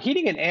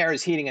 Heating and air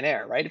is heating and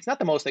air, right? It's not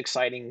the most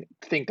exciting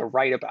thing to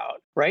write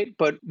about, right?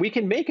 But we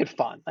can make it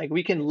fun. Like,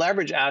 we can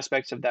leverage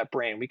aspects of that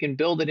brand. We can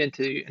build it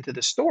into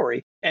the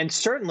story. And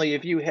certainly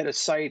if you hit a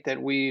site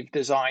that we've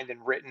designed and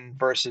written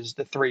versus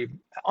the three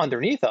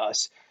underneath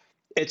us,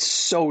 it's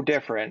so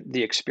different,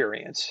 the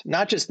experience,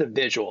 not just the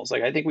visuals.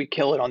 Like, I think we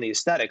kill it on the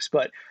aesthetics,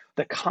 but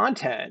the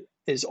content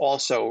is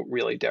also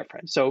really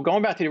different. So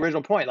going back to the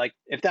original point, like,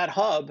 if that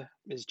hub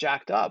is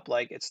jacked up,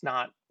 like, it's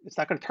not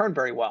going to turn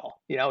very well.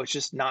 It's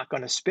just not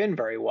going to spin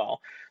very well.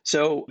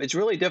 So it's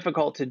really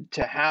difficult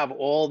to have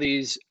all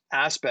these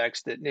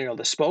aspects that,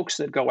 the spokes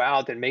that go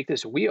out and make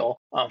this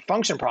wheel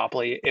function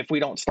properly if we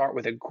don't start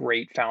with a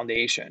great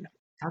foundation.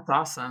 That's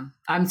awesome.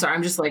 I'm sorry.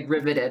 I'm just like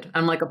riveted.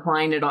 I'm like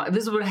applying it all.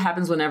 This is what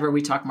happens whenever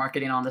we talk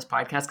marketing on this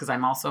podcast, because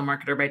I'm also a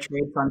marketer by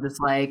trade. So I'm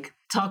just like,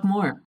 talk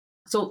more.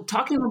 So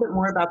talking a little bit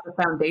more about the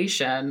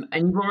foundation,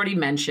 and you've already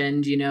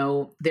mentioned,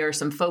 there are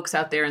some folks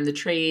out there in the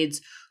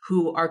trades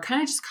who are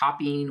kind of just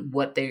copying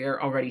what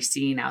they're already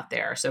seeing out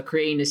there. So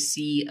creating a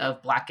sea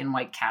of black and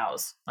white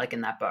cows, like in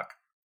that book.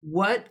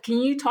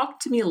 Can you talk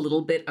to me a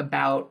little bit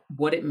about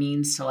what it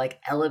means to like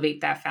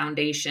elevate that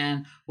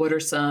foundation? What are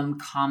some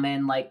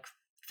common like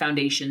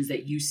foundations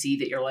that you see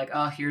that you're like,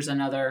 oh, here's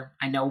another,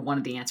 I know one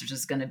of the answers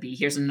is going to be,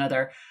 here's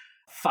another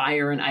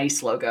fire and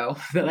ice logo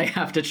that I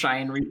have to try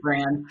and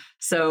rebrand.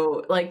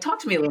 So like, talk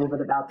to me a little bit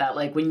about that.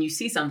 Like, when you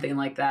see something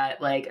like that,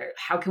 like,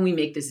 how can we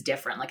make this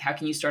different? Like, how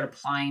can you start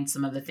applying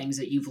some of the things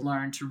that you've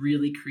learned to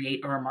really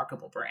create a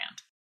remarkable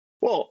brand?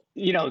 Well,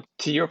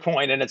 to your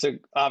point, and it's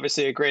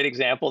obviously a great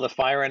example, the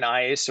fire and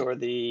ice, or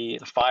the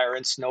fire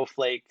and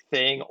snowflake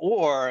thing,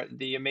 or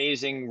the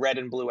amazing red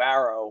and blue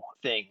arrow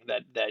thing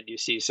that you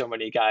see so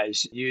many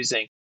guys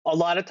using. A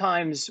lot of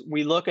times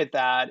we look at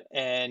that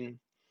and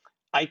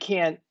I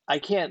can't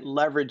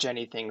leverage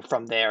anything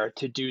from there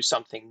to do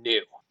something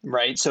new.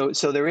 right? So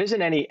there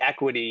isn't any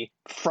equity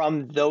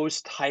from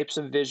those types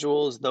of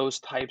visuals, those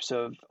types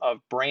of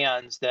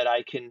brands that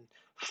I can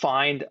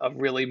find a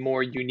really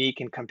more unique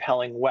and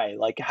compelling way.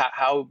 Like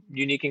how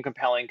unique and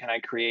compelling can I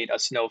create a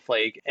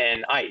snowflake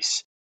and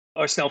ice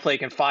or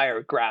snowflake and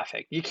fire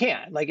graphic? You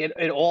can't. Like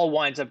it all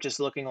winds up just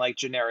looking like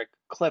generic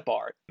clip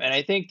art. And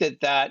I think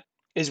that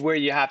is where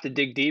you have to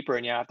dig deeper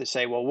and you have to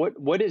say, well,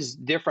 what is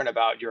different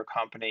about your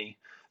company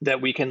that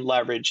we can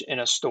leverage in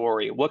a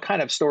story? What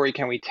kind of story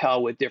can we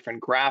tell with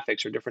different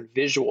graphics or different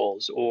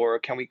visuals? Or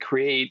can we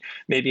create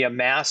maybe a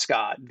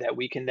mascot that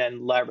we can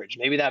then leverage?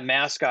 Maybe that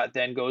mascot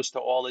then goes to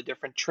all the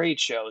different trade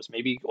shows.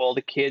 Maybe all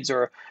the kids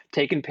are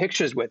taking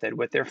pictures with it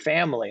with their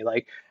family.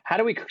 Like, how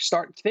do we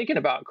start thinking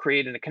about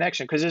creating a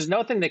connection? Because there's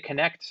nothing to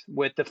connect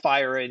with the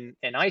fire and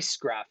ice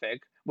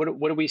graphic. What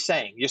are we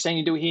saying? You're saying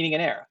you do heating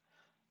and air.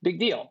 Big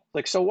deal.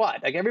 Like, so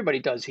what? Like everybody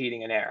does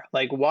heating and air.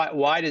 Like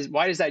why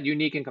does that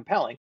unique and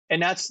compelling?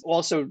 And that's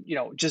also,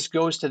 just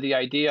goes to the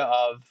idea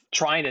of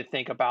trying to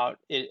think about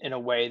it in a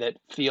way that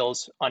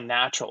feels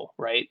unnatural,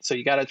 right? So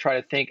you got to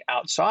try to think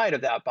outside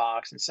of that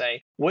box and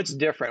say, what's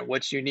different?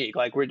 What's unique?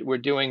 Like we're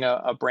doing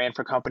a brand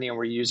for company and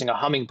we're using a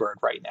hummingbird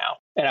right now.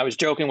 And I was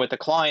joking with the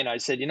client. I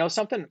said,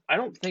 something, I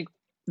don't think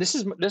this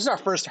is our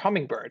first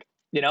hummingbird.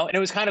 And it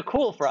was kind of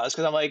cool for us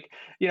because I'm like,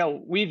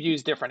 we've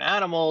used different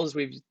animals,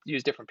 we've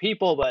used different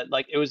people, but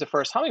like it was the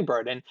first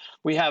hummingbird. And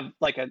we have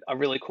like a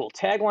really cool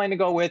tagline to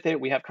go with it.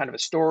 We have kind of a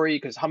story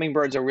because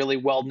hummingbirds are really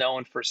well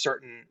known for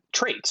certain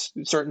traits,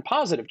 certain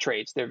positive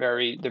traits. They're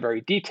very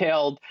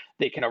detailed.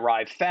 They can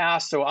arrive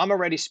fast. So I'm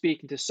already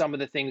speaking to some of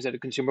the things that a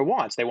consumer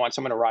wants. They want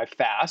someone to arrive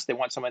fast. They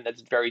want someone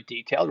that's very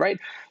detailed, right?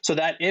 So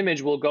that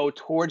image will go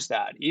towards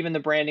that. Even the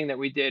branding that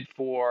we did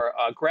for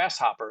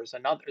Grasshopper is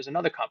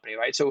another company,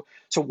 right? So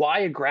why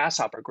a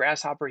Grasshopper?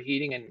 Grasshopper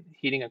heating and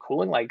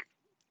cooling? Like,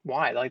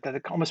 why? Like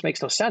that almost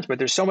makes no sense. But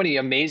there's so many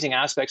amazing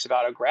aspects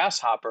about a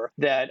Grasshopper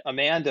that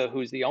Amanda,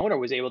 who's the owner,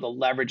 was able to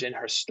leverage in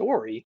her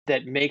story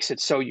that makes it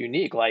so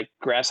unique. Like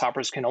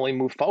grasshoppers can only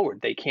move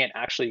forward. They can't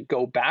actually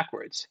go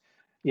backwards.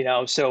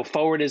 So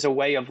forward is a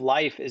way of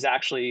life is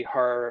actually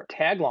her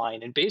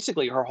tagline and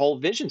basically her whole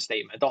vision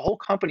statement. The whole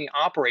company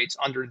operates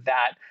under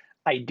that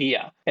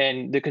idea.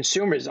 And the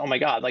consumers, oh my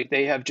God, like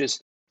they have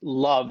just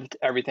loved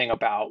everything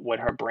about what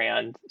her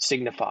brand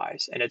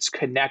signifies. And it's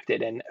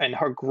connected. And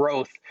her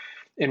growth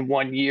in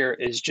 1 year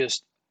is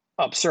just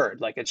absurd.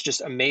 Like it's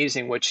just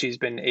amazing what she's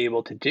been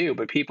able to do.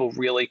 But people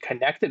really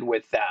connected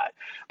with that.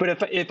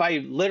 But if I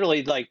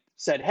literally like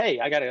said,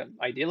 hey, I got an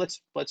idea,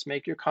 let's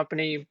make your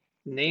company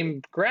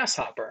name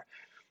Grasshopper.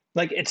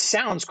 Like it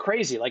sounds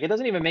crazy. Like it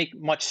doesn't even make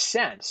much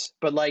sense.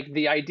 But like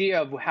the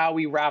idea of how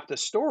we wrapped a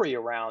story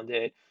around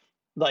it,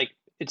 like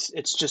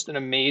it's just an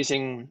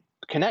amazing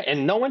connect.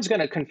 And no one's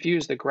going to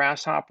confuse the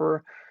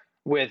Grasshopper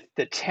with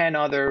the 10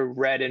 other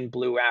red and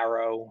blue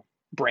arrow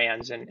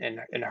brands in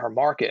her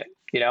market,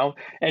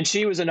 And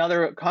she was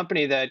another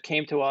company that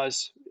came to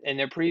us and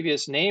their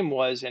previous name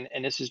was, and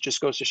this is just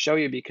goes to show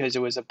you because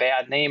it was a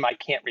bad name. I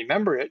can't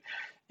remember it.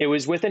 It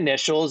was with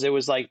initials. It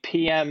was like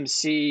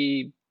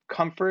PMC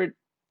Comfort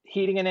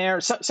Heating and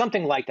Air,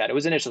 something like that. It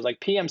was initials like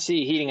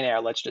PMC Heating and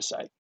Air, let's just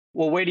say.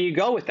 Well, where do you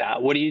go with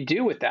that? What do you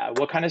do with that?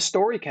 What kind of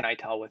story can I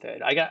tell with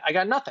it? I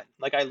got nothing.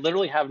 Like I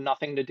literally have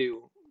nothing to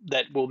do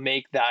that will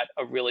make that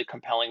a really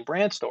compelling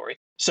brand story.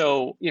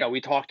 So, we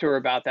talked to her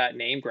about that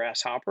name,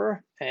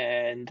 Grasshopper,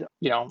 and,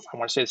 I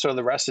want to say sort of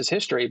the rest is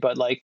history, but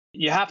like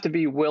you have to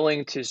be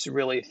willing to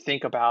really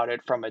think about it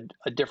from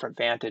a different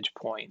vantage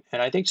point.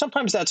 And I think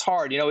sometimes that's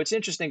hard. It's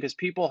interesting because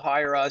people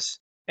hire us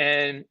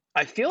and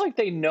I feel like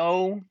they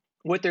know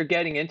what they're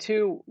getting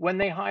into when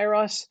they hire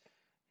us.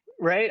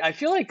 Right. I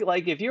feel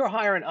like if you're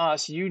hiring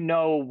us,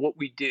 what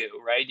we do,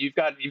 right?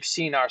 You've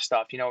seen our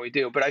stuff, what we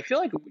do. But I feel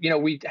like,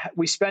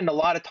 we spend a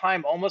lot of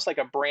time almost like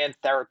a brand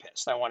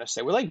therapist, I want to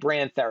say. We're like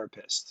brand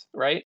therapists,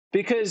 right?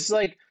 Because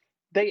like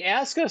they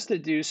ask us to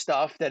do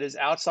stuff that is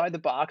outside the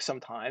box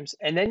sometimes,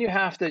 and then you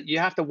have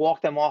to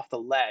walk them off the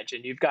ledge,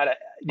 and you've got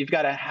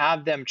to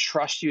have them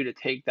trust you to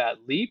take that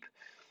leap.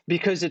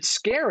 Because it's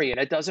scary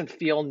and it doesn't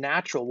feel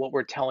natural what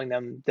we're telling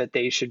them that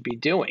they should be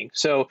doing.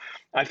 So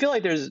I feel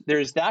like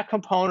there's that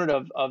component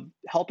of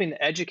helping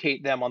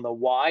educate them on the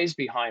whys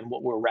behind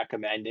what we're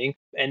recommending,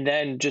 and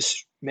then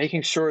just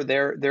making sure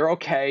they're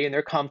okay and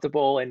they're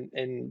comfortable.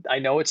 And I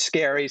know it's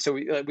scary, so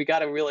we got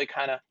to really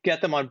kind of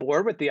get them on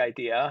board with the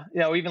idea.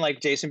 Even like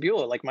Jason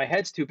Bueller, like my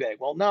head's too big.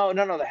 Well, no,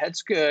 the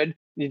head's good.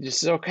 You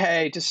just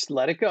okay, just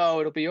let it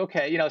go. It'll be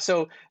okay.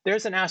 So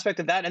there's an aspect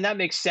of that. And that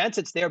makes sense.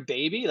 It's their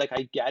baby. Like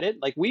I get it.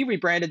 Like we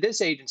rebranded this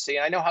agency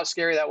and I know how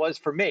scary that was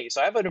for me.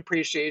 So I have an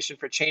appreciation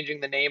for changing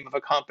the name of a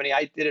company.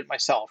 I did it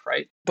myself,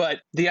 right?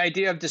 But the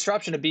idea of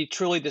disruption, to be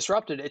truly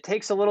disrupted, it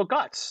takes a little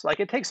guts. Like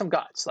it takes some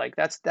guts. Like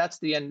that's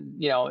the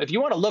end. If you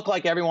want to look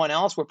like everyone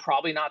else, we're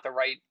probably not the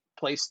right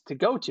place to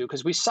go to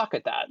because we suck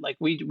at that. Like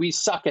we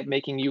suck at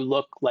making you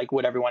look like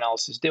what everyone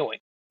else is doing.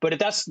 But if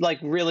that's like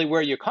really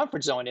where your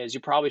comfort zone is, you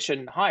probably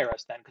shouldn't hire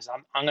us then because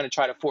I'm going to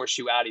try to force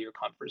you out of your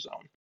comfort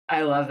zone.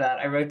 I love that.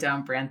 I wrote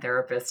down brand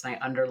therapist and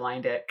I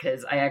underlined it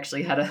because I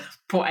actually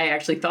I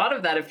actually thought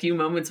of that a few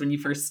moments when you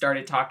first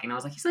started talking. I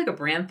was like, he's like a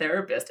brand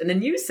therapist. And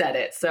then you said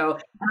it. So,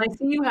 and I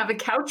see you have a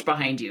couch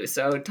behind you.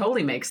 So it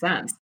totally makes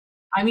sense.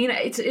 I mean,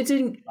 I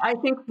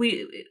think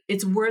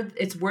it's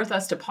worth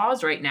us to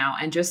pause right now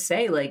and just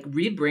say, like,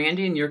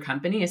 rebranding your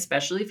company,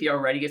 especially if you're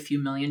already a few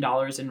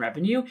 $1,000,000 in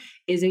revenue,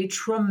 is a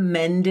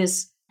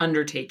tremendous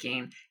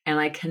undertaking. And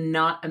I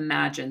cannot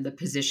imagine the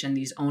position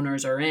these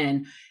owners are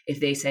in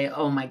if they say,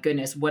 oh my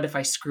goodness, what if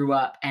I screw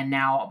up and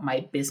now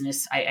my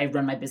business, I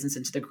run my business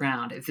into the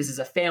ground. If this is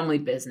a family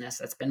business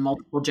that's been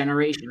multiple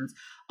generations,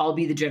 I'll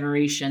be the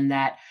generation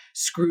that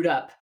screwed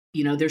up.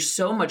 There's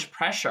so much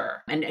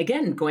pressure. And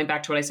again, going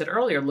back to what I said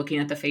earlier, looking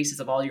at the faces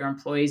of all your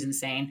employees and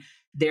saying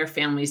their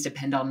families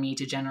depend on me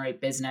to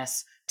generate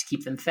business, to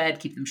keep them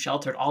fed, keep them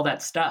sheltered, all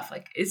that stuff.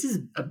 Like, this is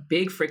a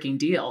big freaking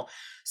deal.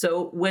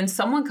 So when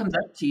someone comes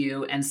up to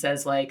you and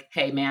says like,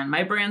 hey man,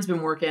 my brand's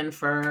been working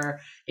for,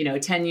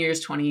 10 years,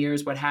 20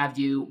 years, what have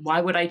you, why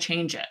would I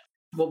change it?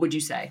 What would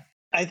you say?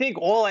 I think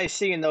all I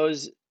see in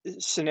those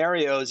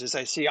scenarios is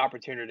I see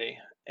opportunity.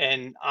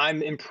 And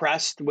I'm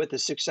impressed with the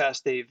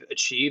success they've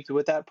achieved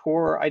with that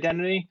poor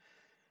identity.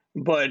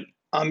 But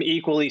I'm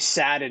equally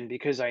saddened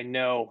because I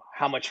know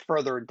how much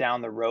further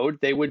down the road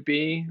they would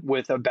be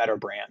with a better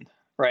brand.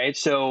 Right.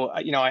 So,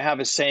 I have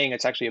a saying,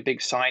 it's actually a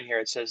big sign here.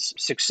 It says,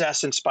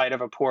 success in spite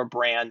of a poor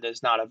brand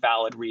is not a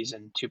valid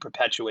reason to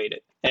perpetuate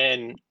it.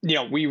 And,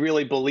 we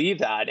really believe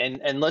that.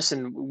 And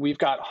listen, we've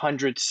got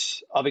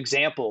hundreds of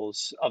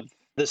examples of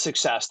the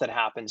success that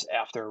happens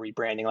after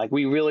rebranding. Like,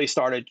 we really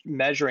started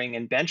measuring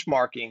and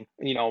benchmarking,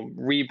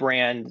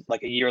 rebrand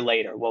like a year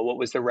later. Well, what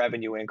was the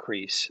revenue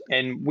increase?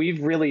 And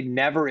we've really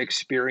never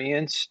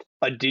experienced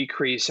a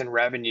decrease in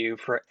revenue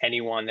for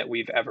anyone that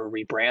we've ever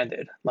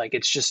rebranded. Like,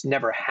 it's just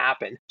never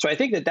happened. So I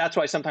think that that's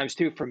why sometimes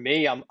too, for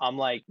me, I'm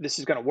like, this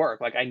is going to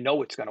work. Like, I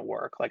know it's going to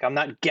work. Like, I'm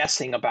not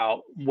guessing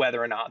about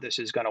whether or not this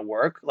is going to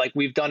work. Like,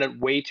 we've done it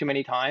way too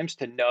many times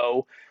to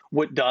know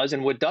what does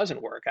and what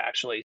doesn't work,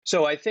 actually.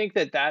 So I think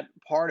that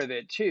part of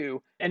it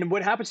too, and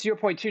what happens to your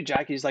point too,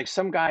 Jackie, is like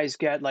some guys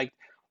get like,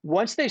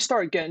 once they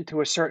start getting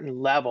to a certain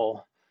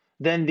level,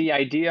 then the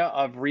idea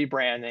of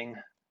rebranding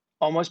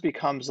almost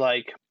becomes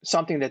like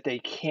something that they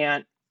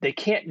can't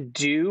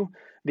do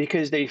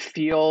because they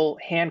feel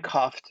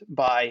handcuffed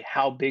by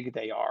how big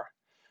they are.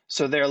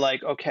 So they're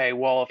like, okay,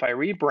 well, if I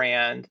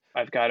rebrand,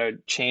 I've got to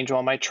change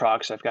all my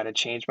trucks. I've got to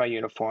change my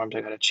uniforms.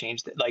 I've got to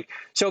change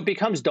so it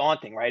becomes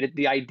daunting, right?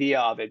 The idea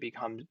of it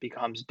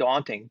becomes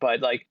daunting.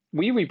 But like,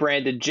 we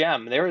rebranded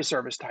Gem. They're a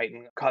Service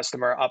Titan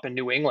customer up in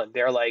New England.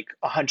 They're like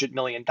 $100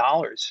 million,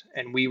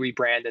 and we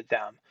rebranded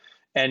them.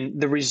 And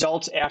the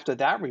results after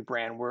that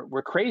rebrand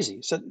were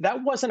crazy. So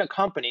that wasn't a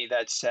company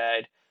that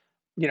said,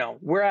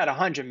 we're at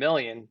 100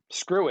 million,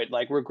 screw it.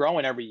 Like, we're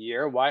growing every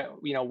year. Why,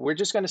 we're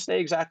just going to stay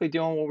exactly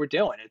doing what we're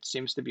doing. It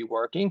seems to be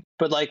working.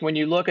 But like, when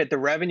you look at the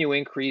revenue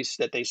increase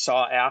that they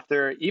saw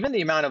after, even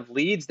the amount of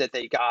leads that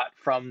they got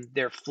from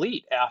their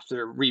fleet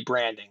after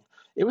rebranding,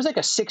 it was like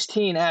a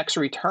 16x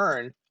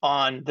return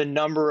on the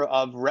number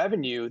of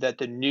revenue that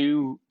the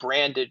new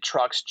branded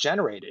trucks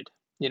generated.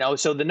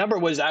 So the number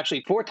was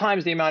actually 4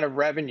 times the amount of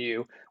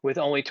revenue with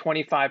only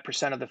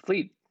 25% of the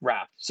fleet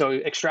wrapped. So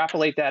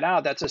extrapolate that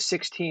out, that's a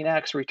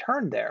 16x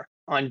return there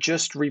on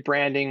just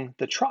rebranding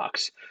the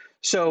trucks.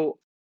 So,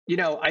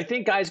 I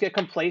think guys get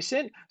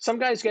complacent. Some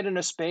guys get in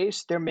a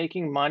space, they're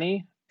making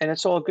money, and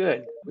it's all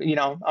good.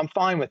 I'm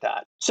fine with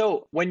that.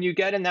 So when you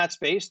get in that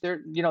space,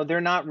 they're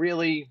not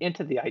really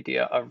into the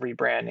idea of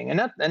rebranding,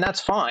 and that's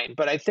fine.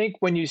 But I think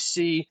when you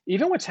see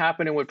even what's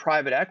happening with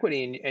private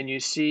equity, and you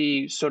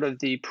see sort of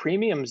the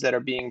premiums that are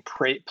being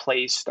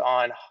placed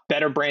on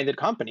better branded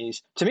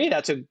companies, to me,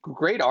 that's a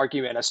great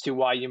argument as to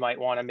why you might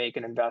want to make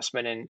an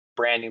investment in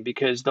branding,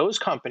 because those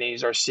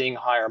companies are seeing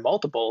higher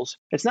multiples.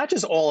 It's not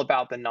just all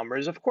about the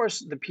numbers. Of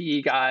course, the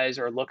PE guys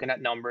are looking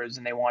at numbers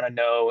and they want to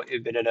know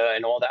EBITDA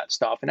and all that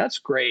stuff, and that's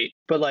great.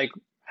 But like,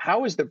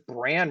 how is the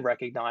brand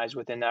recognized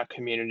within that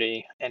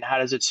community, and how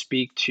does it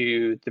speak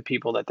to the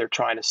people that they're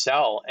trying to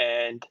sell?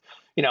 And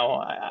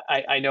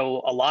I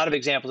know a lot of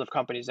examples of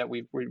companies that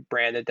we've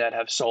rebranded that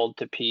have sold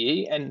to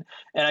PE, and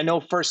I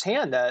know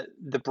firsthand that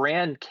the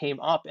brand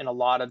came up in a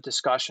lot of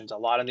discussions, a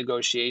lot of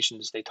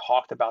negotiations. They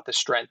talked about the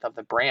strength of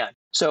the brand.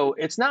 So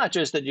it's not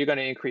just that you're going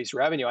to increase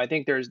revenue. I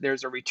think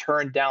there's a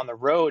return down the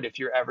road if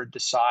you ever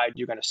decide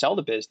you're going to sell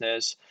the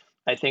business.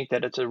 I think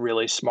that it's a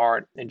really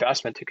smart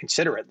investment to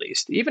consider, at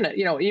least, even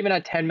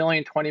at 10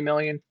 million, 20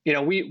 million.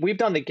 We've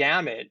done the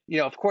gamut.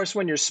 Of course,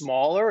 when you're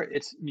smaller,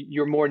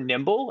 you're more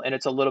nimble and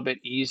it's a little bit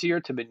easier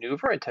to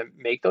maneuver and to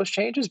make those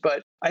changes.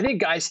 But I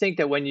think guys think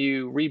that when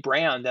you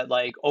rebrand, that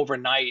like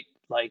overnight,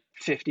 like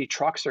 50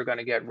 trucks are going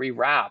to get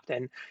rewrapped.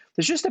 And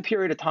there's just a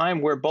period of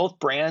time where both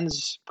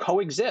brands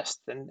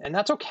coexist. And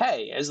that's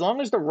okay. As long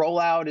as the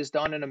rollout is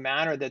done in a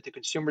manner that the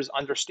consumers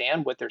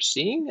understand what they're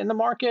seeing in the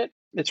market,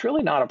 it's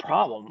really not a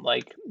problem.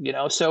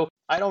 So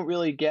I don't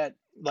really get,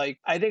 I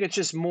think it's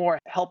just more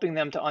helping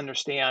them to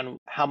understand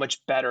how much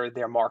better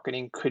their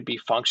marketing could be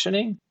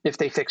functioning if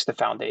they fix the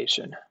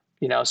foundation.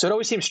 So it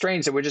always seems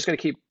strange that we're just going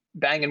to keep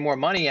banging more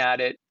money at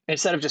it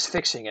instead of just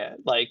fixing it.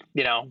 Like,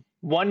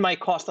 one might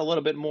cost a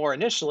little bit more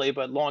initially,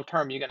 but long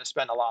term, you're going to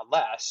spend a lot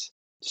less.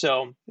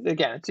 So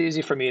again, it's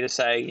easy for me to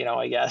say,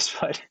 I guess,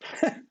 but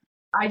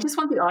I just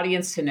want the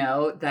audience to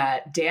know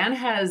that Dan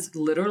has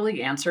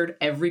literally answered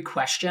every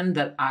question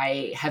that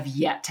I have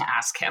yet to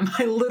ask him.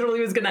 I literally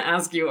was going to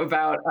ask you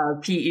about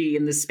PE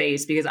in the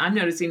space because I'm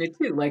noticing it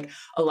too. Like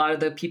a lot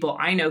of the people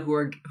I know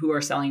who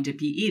are selling to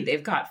PE,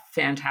 they've got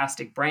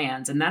fantastic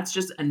brands, and that's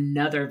just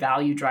another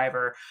value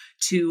driver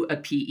to a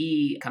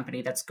PE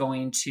company that's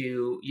going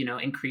to,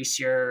 increase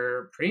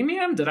your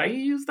premium. Did I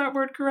use that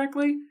word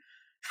correctly?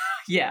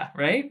 Yeah,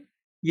 right?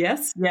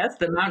 Yes.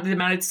 The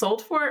amount it's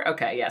sold for?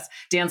 Okay, yes.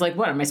 Dan's like,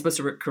 what? Am I supposed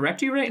to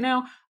correct you right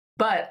now?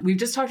 But we've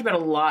just talked about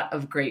a lot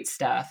of great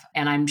stuff.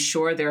 And I'm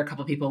sure there are a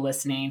couple people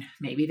listening.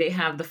 Maybe they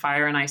have the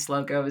Fire and Ice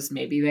logos.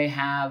 Maybe they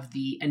have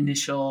the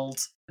initialed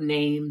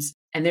names.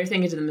 And they're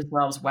thinking to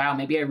themselves, wow,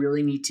 maybe I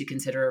really need to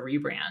consider a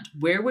rebrand.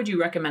 Where would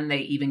you recommend they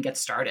even get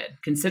started,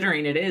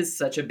 considering it is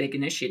such a big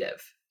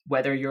initiative,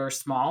 whether you're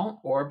small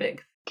or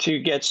big? To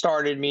get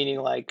started, meaning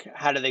like,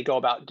 how do they go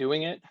about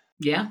doing it?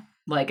 Yeah.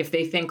 Like if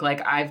they think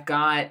like I've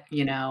got,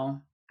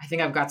 I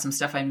think I've got some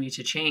stuff I need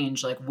to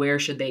change, like where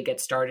should they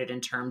get started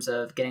in terms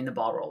of getting the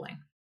ball rolling?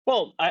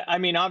 Well, I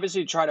mean,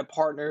 obviously try to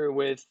partner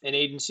with an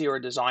agency or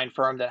a design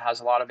firm that has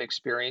a lot of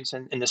experience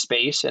in the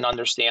space and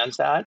understands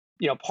that.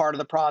 Part of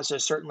the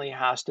process certainly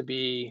has to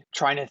be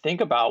trying to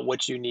think about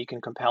what's unique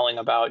and compelling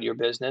about your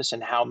business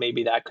and how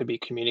maybe that could be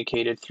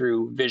communicated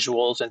through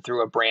visuals and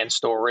through a brand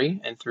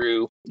story and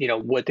through,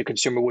 what the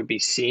consumer would be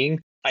seeing.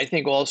 I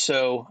think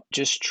also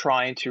just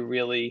trying to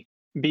really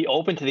be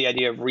open to the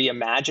idea of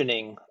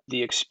reimagining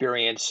the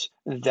experience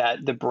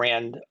that the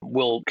brand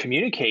will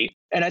communicate.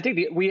 And I think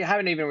we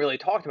haven't even really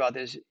talked about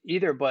this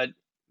either, but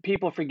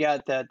people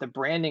forget that the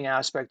branding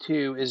aspect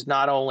too is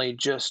not only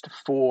just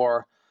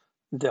for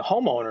the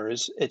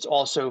homeowners, it's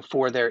also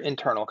for their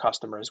internal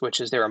customers, which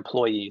is their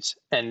employees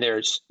and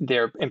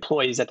their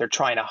employees that they're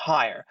trying to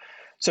hire.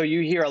 So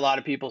you hear a lot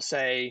of people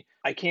say,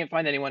 I can't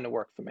find anyone to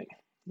work for me.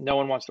 No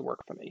one wants to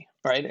work for me,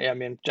 right? I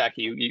mean,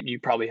 Jackie, you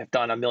probably have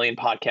done a million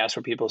podcasts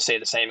where people say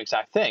the same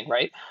exact thing,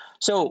 right?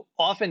 So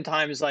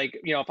oftentimes, like,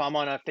 if I'm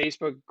on a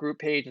Facebook group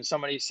page and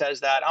somebody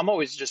says that, I'm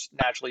always just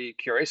naturally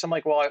curious. I'm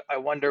like, well, I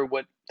wonder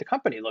what the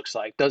company looks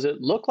like. Does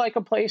it look like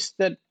a place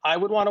that I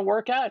would want to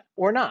work at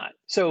or not?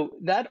 So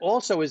that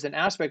also is an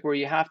aspect where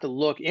you have to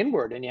look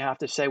inward and you have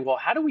to say, well,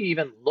 how do we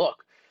even look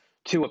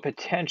to a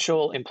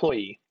potential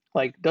employee?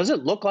 Like, does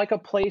it look like a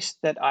place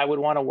that I would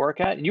want to work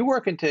at? You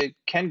work into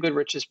Ken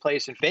Goodrich's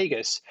place in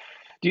Vegas.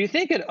 Do you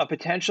think a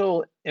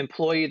potential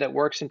employee that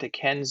works into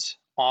Ken's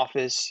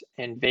office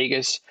in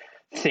Vegas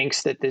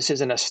thinks that this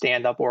isn't a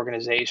stand-up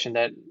organization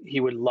that he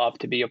would love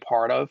to be a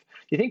part of?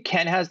 Do you think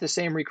Ken has the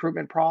same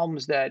recruitment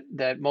problems that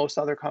most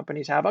other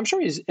companies have? I'm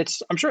sure it's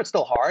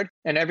still hard,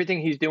 and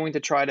everything he's doing to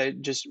try to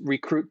just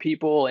recruit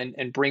people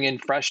and bring in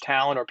fresh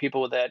talent or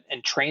people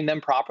and train them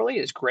properly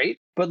is great.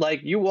 But like,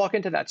 you walk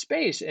into that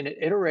space and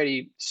it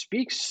already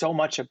speaks so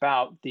much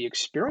about the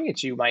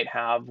experience you might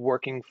have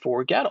working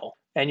for Gettle.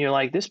 And you're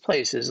like, this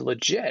place is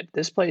legit.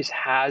 This place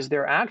has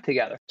their act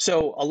together.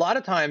 So a lot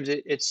of times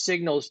it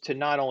signals to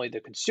not only the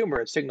consumer,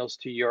 it signals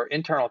to your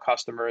internal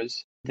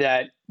customers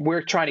that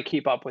we're trying to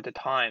keep up with the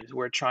times.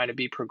 We're trying to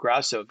be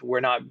progressive. We're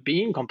not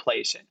being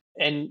complacent.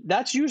 And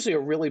that's usually a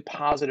really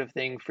positive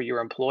thing for your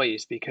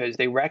employees because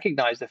they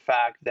recognize the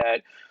fact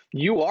that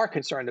you are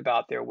concerned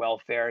about their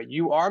welfare.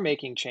 You are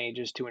making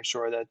changes to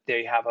ensure that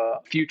they have a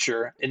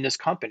future in this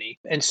company.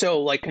 And so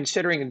like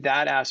considering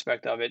that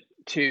aspect of it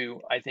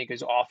too, I think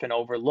is often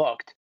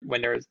overlooked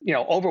when they're,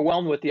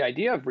 overwhelmed with the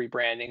idea of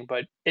rebranding,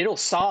 but it'll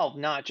solve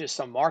not just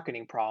some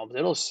marketing problems,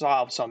 it'll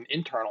solve some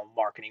internal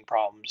marketing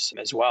problems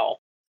as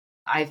well.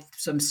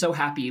 I'm so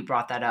happy you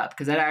brought that up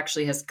because that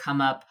actually has come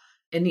up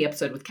in the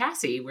episode with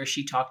Cassie where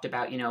she talked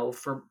about,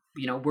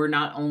 we're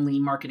not only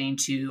marketing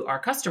to our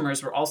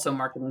customers, we're also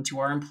marketing to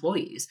our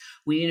employees.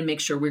 We need to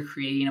make sure we're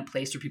creating a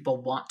place where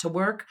people want to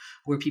work,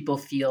 where people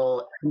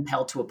feel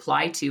compelled to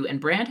apply to. And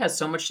brand has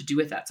so much to do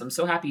with that. So I'm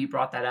so happy you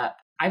brought that up.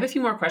 I have a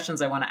few more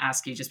questions I want to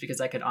ask you just because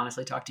I could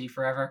honestly talk to you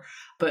forever,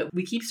 but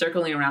we keep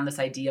circling around this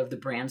idea of the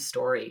brand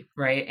story,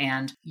 right?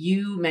 And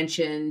you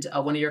mentioned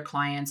one of your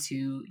clients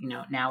who,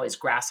 now is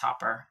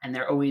Grasshopper and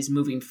they're always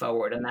moving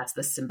forward. And that's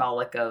the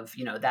symbolic of,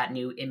 that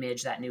new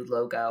image, that new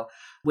logo.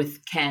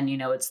 With Ken,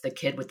 it's the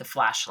kid with the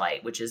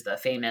flashlight, which is the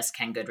famous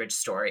Ken Goodrich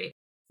story.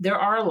 There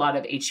are a lot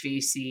of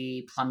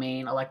HVAC,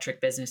 plumbing, electric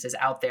businesses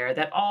out there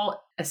that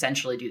all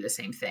essentially do the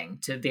same thing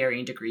to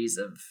varying degrees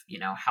of,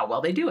 how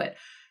well they do it.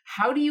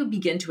 How do you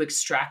begin to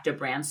extract a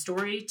brand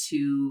story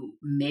to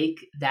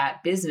make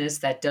that business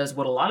that does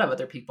what a lot of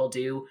other people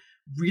do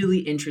really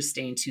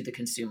interesting to the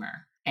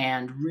consumer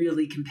and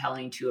really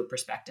compelling to a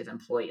prospective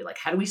employee? Like,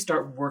 how do we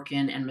start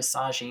working and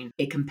massaging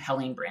a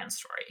compelling brand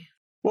story?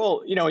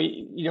 Well,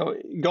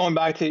 going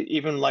back to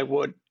even like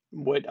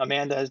what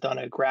Amanda has done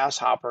at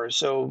Grasshopper.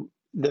 So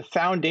the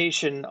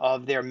foundation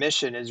of their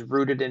mission is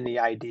rooted in the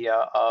idea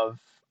of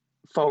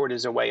forward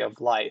as a way of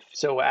life.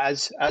 So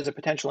as a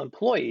potential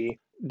employee,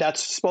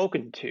 that's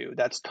spoken to,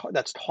 that's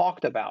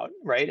talked about,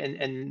 right?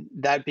 And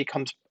that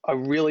becomes a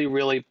really,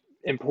 really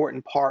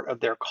important part of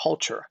their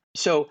culture.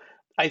 So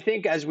I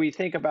think as we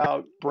think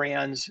about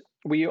brands,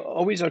 we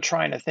always are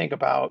trying to think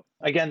about,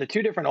 again, the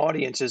two different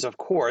audiences, of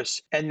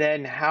course, and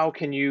then how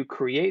can you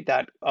create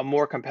that a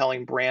more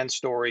compelling brand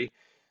story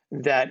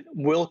that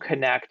will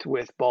connect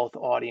with both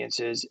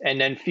audiences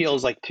and then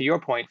feels like, to your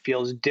point,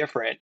 feels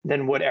different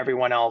than what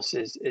everyone else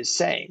is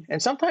saying.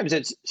 And sometimes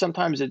it's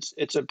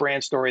a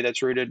brand story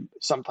that's rooted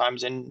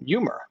sometimes in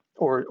humor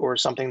or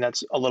something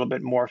that's a little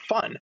bit more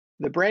fun.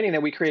 The branding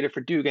that we created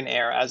for Dugan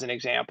Air as an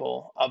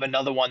example of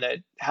another one that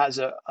has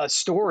a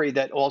story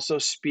that also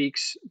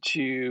speaks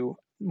to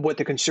what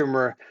the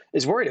consumer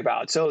is worried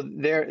about. So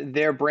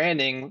their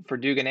branding for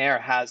Dugan Air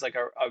has like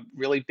a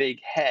really big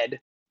head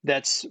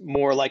that's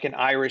more like an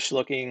Irish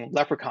looking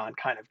leprechaun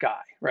kind of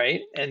guy,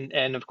 right?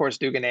 And of course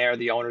Dugan Air,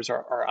 the owners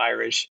are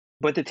Irish.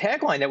 But the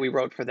tagline that we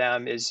wrote for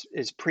them is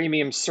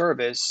premium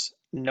service,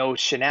 no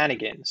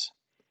shenanigans,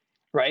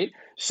 right?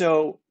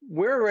 So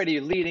we're already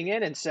leading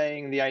in and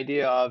saying the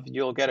idea of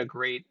you'll get a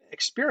great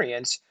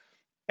experience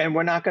and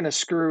we're not going to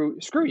screw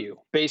you,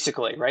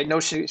 basically, right?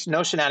 No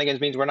shenanigans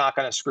means we're not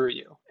going to screw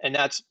you. And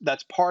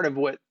that's part of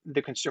what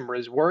the consumer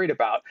is worried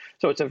about.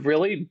 So it's a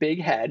really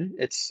big head.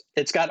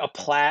 It's got a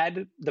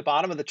plaid, the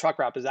bottom of the truck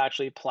wrap is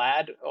actually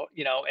plaid,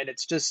 and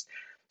it's just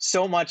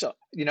so much,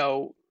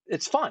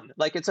 it's fun.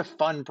 Like it's a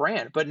fun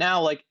brand. But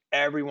now like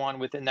everyone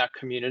within that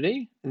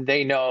community,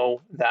 they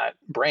know that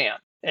brand.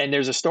 And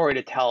there's a story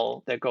to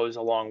tell that goes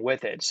along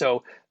with it.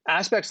 So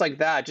aspects like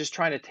that, just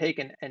trying to take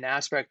an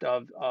aspect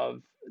of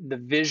the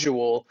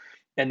visual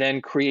and then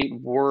create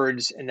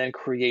words and then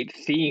create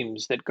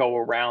themes that go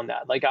around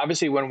that. Like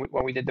obviously when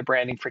we did the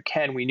branding for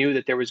Ken, we knew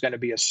that there was going to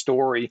be a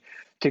story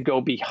to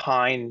go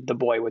behind the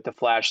boy with the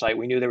flashlight.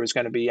 We knew there was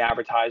going to be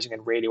advertising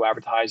and radio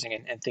advertising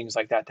and things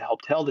like that to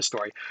help tell the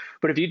story.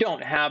 But if you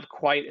don't have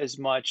quite as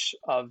much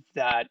of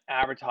that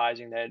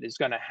advertising that is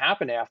going to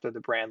happen after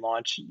the brand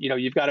launch,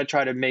 you've got to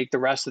try to make the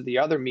rest of the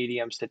other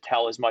mediums to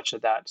tell as much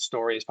of that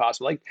story as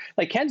possible.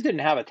 Like Ken's didn't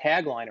have a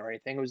tagline or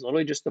anything. It was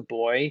literally just the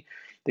boy,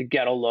 the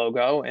ghetto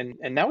logo,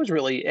 and that was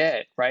really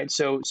it, right?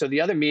 So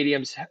the other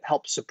mediums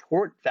help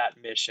support that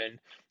mission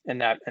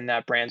and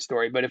that brand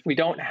story. But if we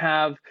don't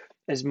have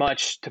as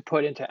much to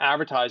put into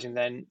advertising,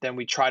 then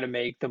we try to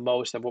make the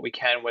most of what we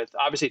can with.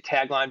 Obviously,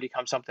 tagline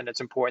becomes something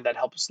that's important that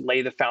helps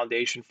lay the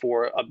foundation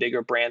for a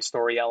bigger brand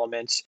story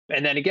elements.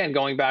 And then again,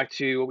 going back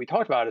to what we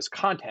talked about is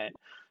content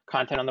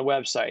on the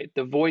website,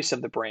 the voice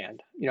of the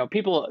brand.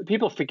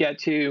 People forget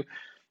too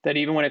that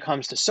even when it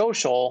comes to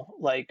social,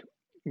 like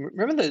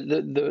remember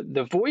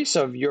the voice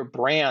of your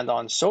brand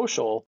on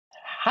social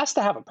has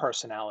to have a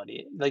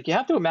personality. Like you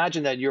have to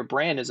imagine that your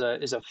brand is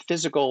a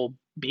physical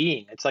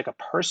being. It's like a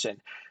person.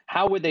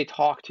 How would they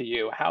talk to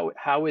you?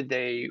 How would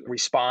they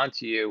respond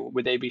to you?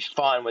 Would they be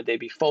fun? Would they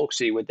be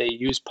folksy? Would they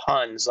use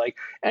puns? Like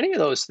any of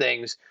those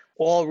things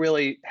all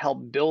really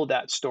help build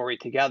that story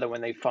together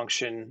when they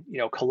function,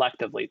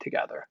 collectively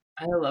together.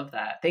 I love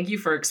that. Thank you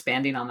for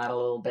expanding on that a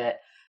little bit.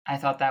 I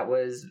just thought that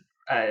was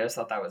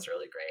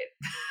really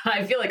great.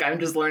 I feel like I'm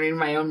just learning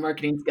my own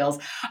marketing skills.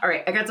 All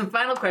right, I got some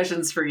final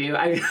questions for you.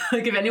 Like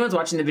if anyone's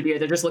watching the video,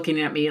 they're just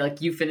looking at me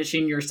like you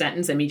finishing your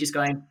sentence and me just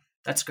going,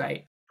 that's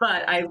great.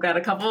 But I've got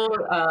a couple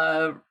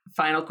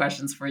final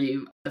questions for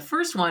you. The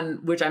first one,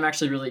 which I'm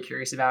actually really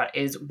curious about,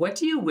 is what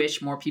do you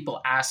wish more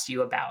people asked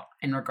you about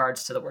in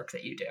regards to the work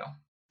that you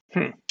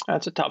do?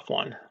 That's a tough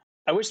one.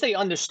 I wish they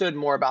understood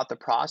more about the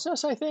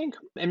process, I think.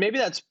 And maybe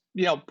that's,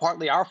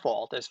 partly our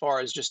fault as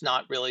far as just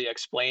not really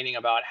explaining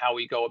about how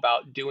we go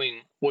about doing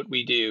what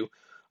we do.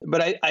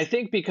 But I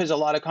think because a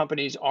lot of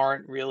companies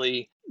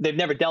they've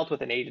never dealt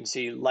with an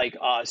agency like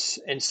us.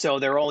 And so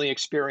their only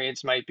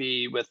experience might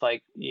be with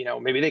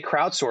maybe they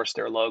crowdsourced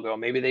their logo.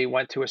 Maybe they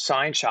went to a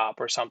sign shop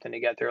or something to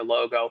get their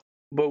logo.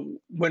 But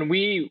when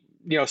we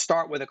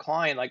start with a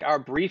client, like our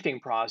briefing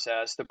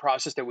process, the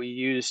process that we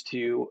use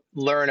to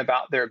learn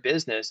about their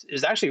business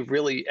is actually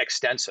really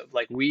extensive.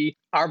 Like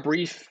our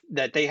brief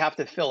that they have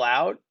to fill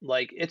out,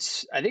 I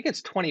think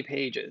it's 20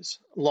 pages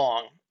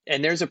long.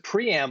 And there's a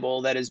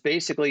preamble that is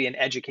basically an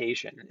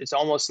education. It's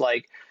almost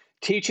like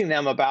teaching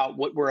them about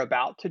what we're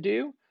about to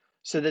do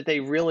so that they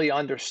really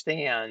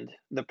understand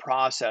the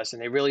process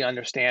and they really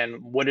understand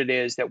what it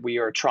is that we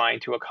are trying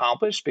to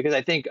accomplish. Because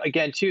I think,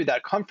 again, too,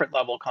 that comfort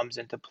level comes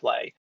into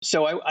play.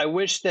 So I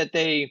wish that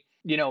they,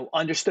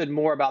 understood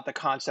more about the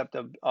concept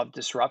of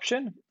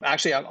disruption.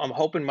 Actually, I'm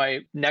hoping my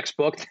next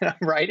book that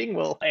I'm writing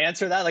will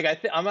answer that.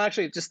 Like I'm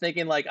actually just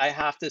thinking like I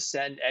have to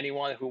send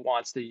anyone who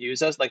wants to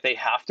use us, like they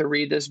have to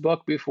read this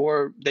book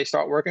before they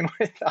start working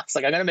with us.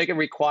 Like I'm going to make it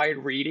required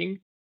reading.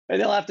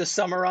 And they'll have to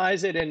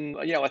summarize it in,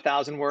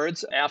 1,000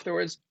 words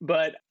afterwards.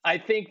 But I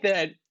think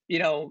that,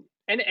 and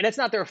it's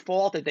not their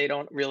fault that they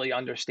don't really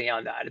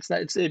understand that.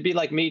 It'd be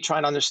like me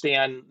trying to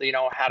understand,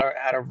 how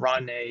to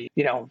run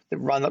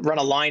run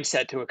a line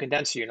set to a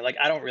condenser unit. Like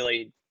I don't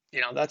really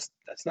That's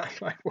not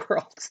my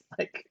world.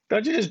 Like,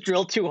 don't you just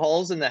drill 2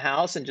 holes in the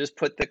house and just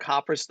put the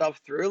copper stuff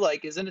through?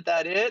 Like, isn't it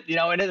that it?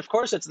 And of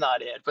course it's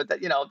not it, but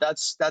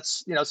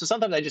so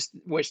sometimes I just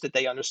wish that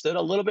they understood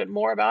a little bit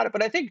more about it.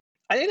 But I think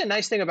the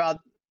nice thing about,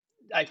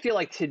 I feel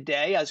like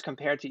today as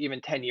compared to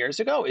even 10 years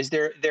ago is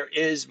there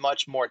is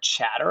much more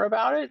chatter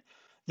about it.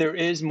 There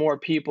is more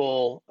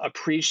people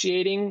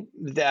appreciating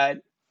that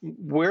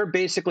we're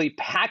basically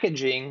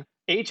packaging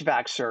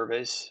HVAC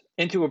service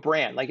into a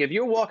brand. Like, if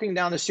you're walking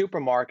down the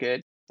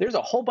supermarket, there's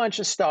a whole bunch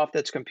of stuff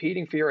that's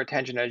competing for your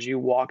attention as you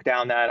walk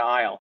down that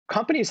aisle.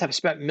 Companies have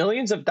spent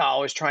millions of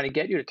dollars trying to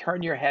get you to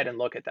turn your head and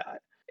look at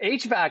that.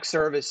 HVAC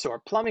service or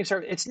plumbing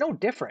service, it's no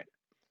different.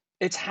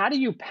 It's how do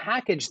you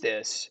package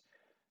this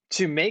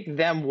to make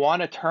them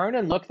want to turn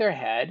and look their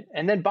head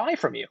and then buy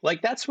from you.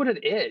 Like, that's what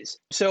it is.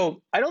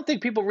 So I don't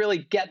think people really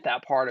get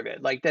that part of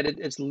it. Like, that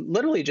it's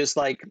literally just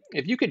like,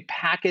 if you could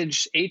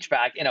package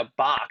HVAC in a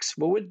box,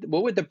 what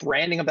would the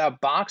branding of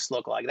that box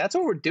look like? That's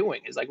what we're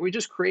doing, is like, we're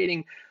just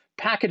creating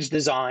package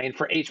design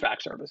for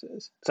HVAC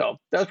services. So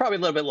that was probably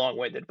a little bit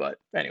long-winded, but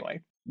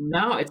anyway.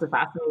 No, it's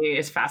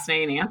a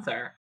fascinating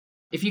answer.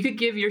 If you could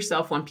give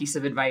yourself one piece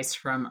of advice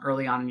from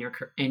early on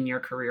in your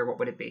career, what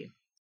would it be?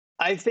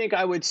 I think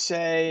I would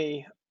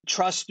say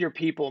trust your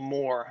people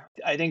more.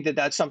 I think that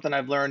that's something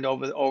I've learned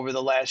over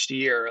the last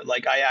year.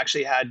 Like, I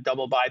actually had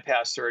double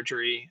bypass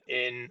surgery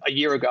a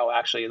year ago,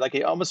 actually,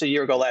 like almost a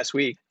year ago last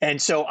week.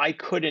 And so I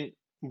couldn't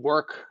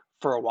work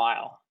for a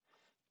while.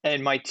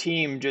 And my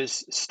team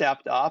just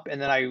stepped up.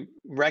 And then I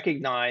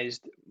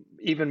recognized,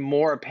 even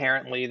more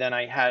apparently than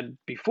I had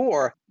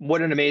before,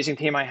 what an amazing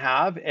team I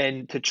have,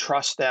 and to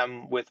trust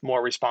them with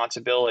more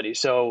responsibility.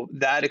 So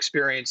that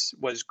experience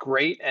was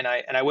great. And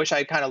I wish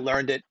I kind of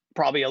learned it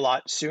probably a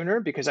lot sooner,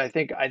 because I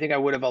think I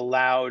would have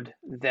allowed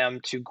them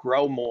to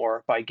grow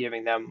more by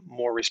giving them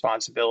more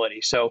responsibility.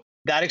 So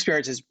that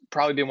experience has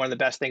probably been one of the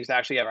best things that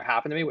actually ever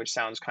happened to me, which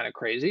sounds kind of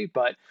crazy,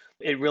 but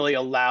it really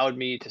allowed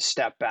me to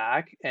step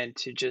back and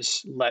to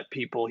just let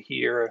people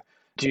here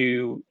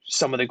do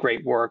some of the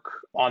great work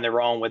on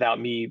their own without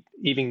me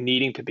even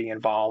needing to be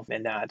involved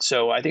in that.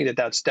 So I think that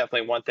that's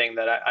definitely one thing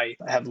that I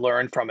have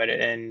learned from it.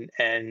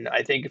 And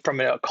I think from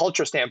a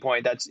culture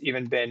standpoint, that's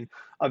even been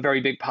a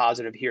very big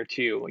positive here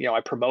too. I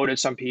promoted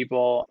some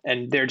people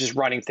and they're just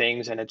running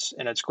things, and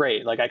it's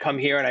great. Like, I come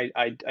here and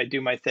I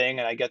do my thing,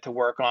 and I get to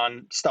work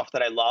on stuff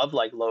that I love,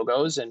 like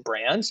logos and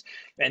brands.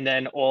 And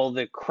then all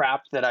the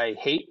crap that I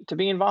hate to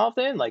be involved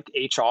in, like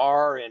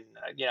HR and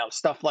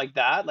stuff like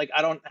that, like,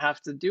 I don't have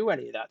to do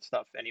any of that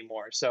stuff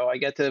anymore. So I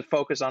get to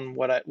focus on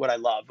what I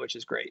love, which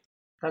is great.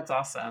 That's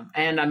awesome.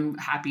 And I'm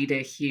happy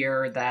to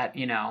hear that,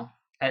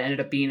 it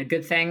ended up being a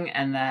good thing,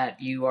 and that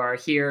you are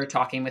here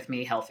talking with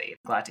me healthy.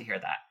 Glad to hear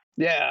that.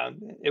 Yeah,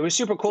 it was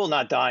super cool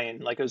not dying.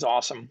 Like, it was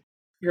awesome.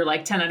 You're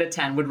like 10 out of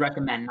 10 would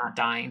recommend not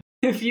dying.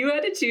 If you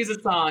had to choose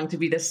a song to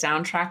be the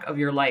soundtrack of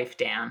your life,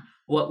 Dan,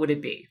 what would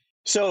it be?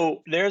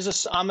 So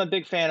I'm a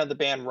big fan of the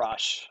band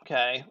Rush,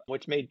 okay,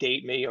 which may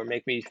date me or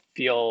make me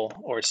feel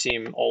or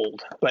seem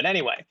old. But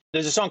anyway,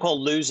 there's a song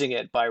called "Losing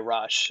It" by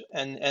Rush,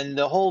 and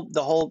the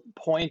whole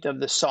point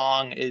of the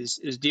song is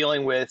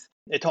dealing with.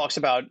 It talks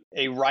about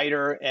a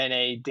writer and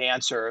a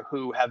dancer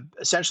who have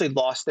essentially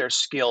lost their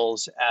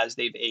skills as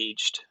they've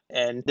aged.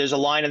 And there's a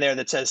line in there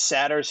that says,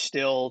 "Sadder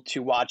still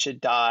to watch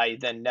it die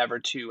than never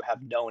to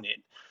have known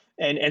it."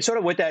 And sort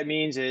of what that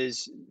means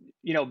is,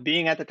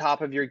 being at the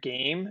top of your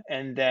game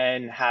and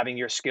then having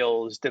your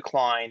skills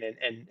decline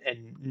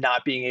and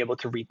not being able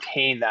to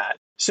retain that.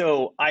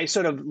 So I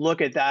sort of look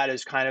at that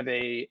as kind of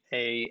a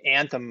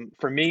anthem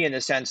for me, in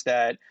the sense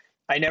that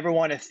I never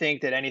want to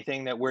think that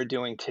anything that we're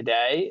doing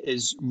today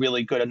is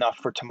really good enough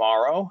for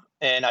tomorrow.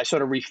 And I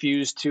sort of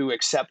refuse to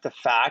accept the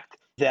fact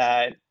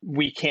that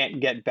we can't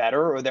get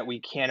better or that we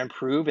can't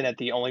improve, and that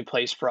the only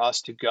place for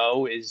us to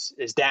go is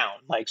down.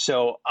 Like,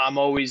 so I'm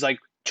always like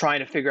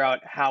trying to figure out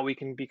how we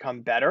can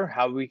become better,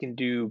 how we can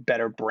do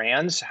better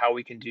brands, how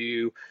we can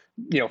do,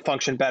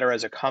 function better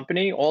as a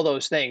company, all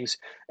those things.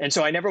 And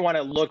so I never want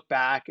to look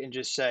back and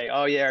just say,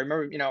 oh yeah,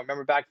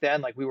 remember back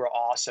then, like, we were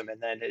awesome.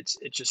 And then it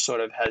just sort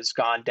of has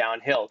gone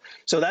downhill.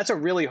 So that's a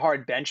really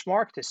hard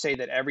benchmark, to say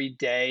that every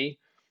day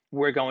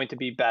we're going to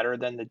be better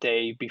than the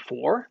day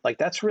before. Like,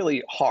 that's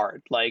really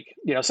hard. Like,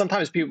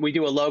 sometimes we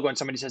do a logo and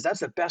somebody says, that's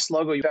the best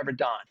logo you've ever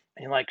done.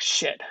 And you're like,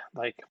 shit,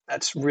 like,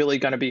 that's really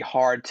going to be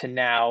hard to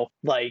now,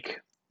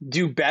 like,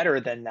 do better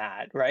than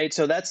that. Right.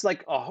 So that's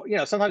like,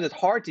 sometimes it's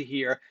hard to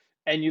hear,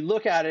 and you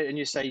look at it and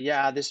you say,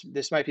 yeah,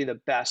 this might be the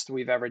best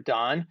we've ever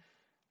done.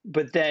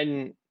 But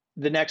then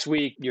the next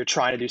week you're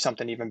trying to do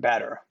something even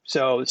better.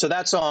 So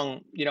that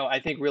song, I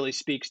think really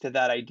speaks to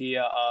that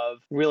idea of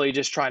really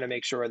just trying to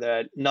make sure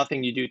that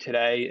nothing you do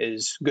today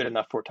is good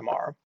enough for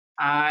tomorrow.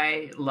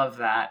 I love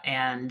that.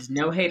 And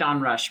no hate on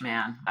Rush,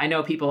 man. I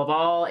know people of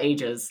all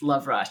ages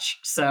love Rush.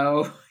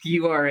 So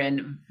you are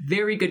in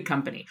very good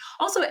company.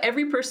 Also,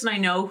 every person I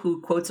know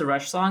who quotes a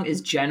Rush song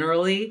is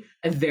generally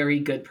a very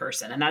good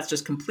person. And that's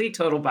just complete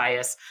total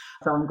bias.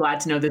 So I'm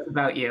glad to know this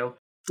about you.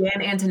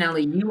 Dan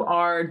Antonelli, you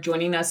are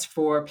joining us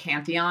for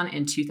Pantheon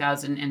in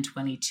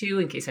 2022.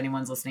 In case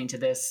anyone's listening to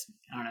this,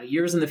 I don't know,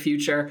 years in the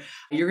future,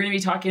 you're going to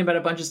be talking about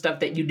a bunch of stuff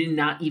that you did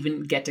not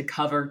even get to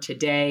cover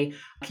today.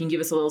 Can you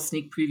give us a little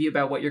sneak preview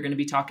about what you're going to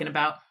be talking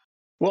about?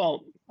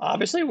 Well,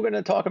 obviously, we're going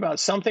to talk about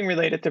something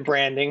related to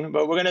branding,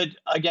 but we're going to,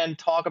 again,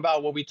 talk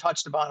about what we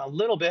touched upon a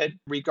little bit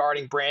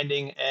regarding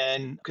branding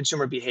and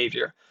consumer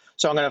behavior.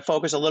 So I'm going to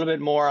focus a little bit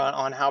more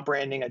on how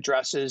branding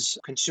addresses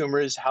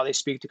consumers, how they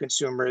speak to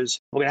consumers.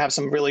 We're going to have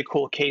some really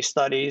cool case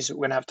studies.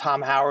 We're going to have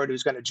Tom Howard,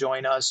 who's going to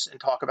join us and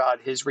talk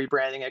about his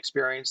rebranding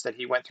experience that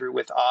he went through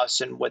with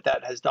us and what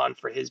that has done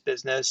for his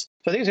business.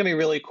 So I think it's going to be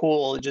really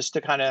cool just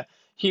to kind of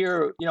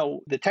hear,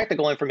 the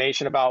technical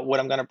information about what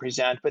I'm going to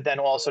present, but then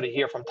also to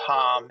hear from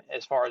Tom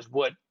as far as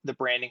what the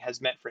branding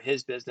has meant for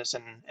his business.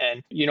 And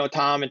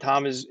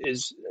Tom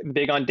is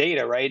big on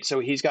data, right? So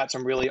he's got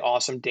some really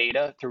awesome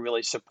data to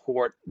really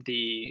support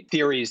the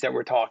theories that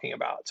we're talking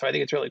about. So I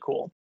think it's really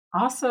cool.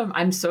 Awesome.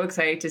 I'm so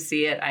excited to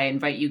see it. I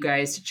invite you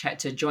guys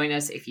to join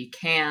us if you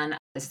can.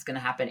 This is going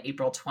to happen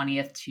April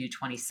 20th to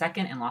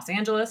 22nd in Los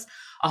Angeles.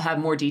 I'll have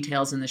more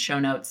details in the show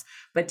notes.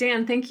 But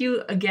Dan, thank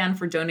you again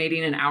for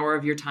donating an hour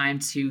of your time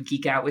to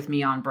geek out with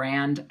me on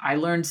brand. I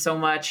learned so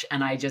much,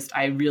 and I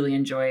really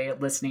enjoy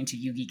listening to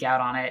you geek out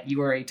on it.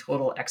 You are a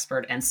total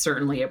expert and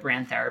certainly a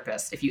brand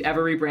therapist. If you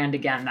ever rebrand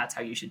again, that's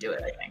how you should do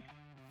it, I think.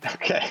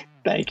 Okay.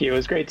 Thank you. It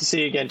was great to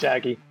see you again,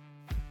 Jackie.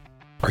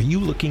 Are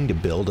you looking to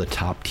build a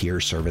top-tier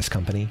service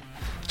company?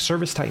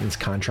 ServiceTitan's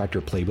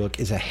Contractor Playbook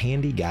is a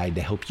handy guide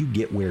to help you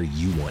get where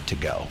you want to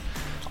go.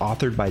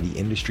 Authored by the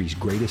industry's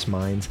greatest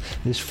minds,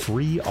 this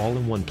free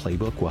all-in-one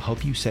playbook will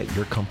help you set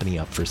your company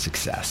up for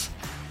success.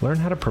 Learn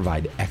how to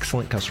provide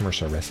excellent customer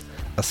service,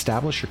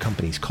 establish your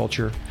company's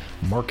culture,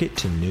 market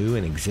to new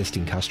and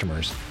existing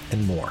customers,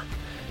 and more.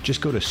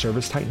 Just go to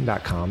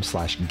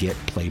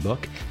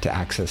servicetitan.com/getplaybook to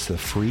access the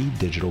free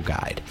digital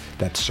guide.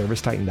 That's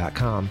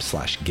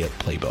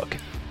servicetitan.com/getplaybook.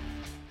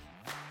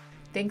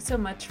 Thanks so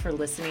much for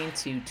listening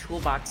to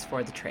Toolbox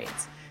for the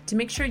Trades. To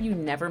make sure you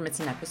never miss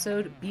an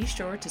episode, be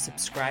sure to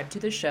subscribe to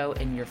the show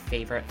in your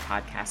favorite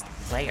podcast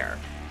player.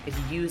 If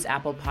you use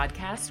Apple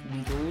Podcasts,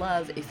 we'd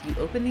love if you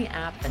open the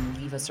app and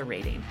leave us a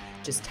rating.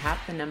 Just tap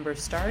the number of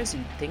stars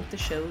you think the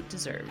show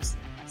deserves.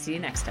 See you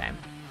next time.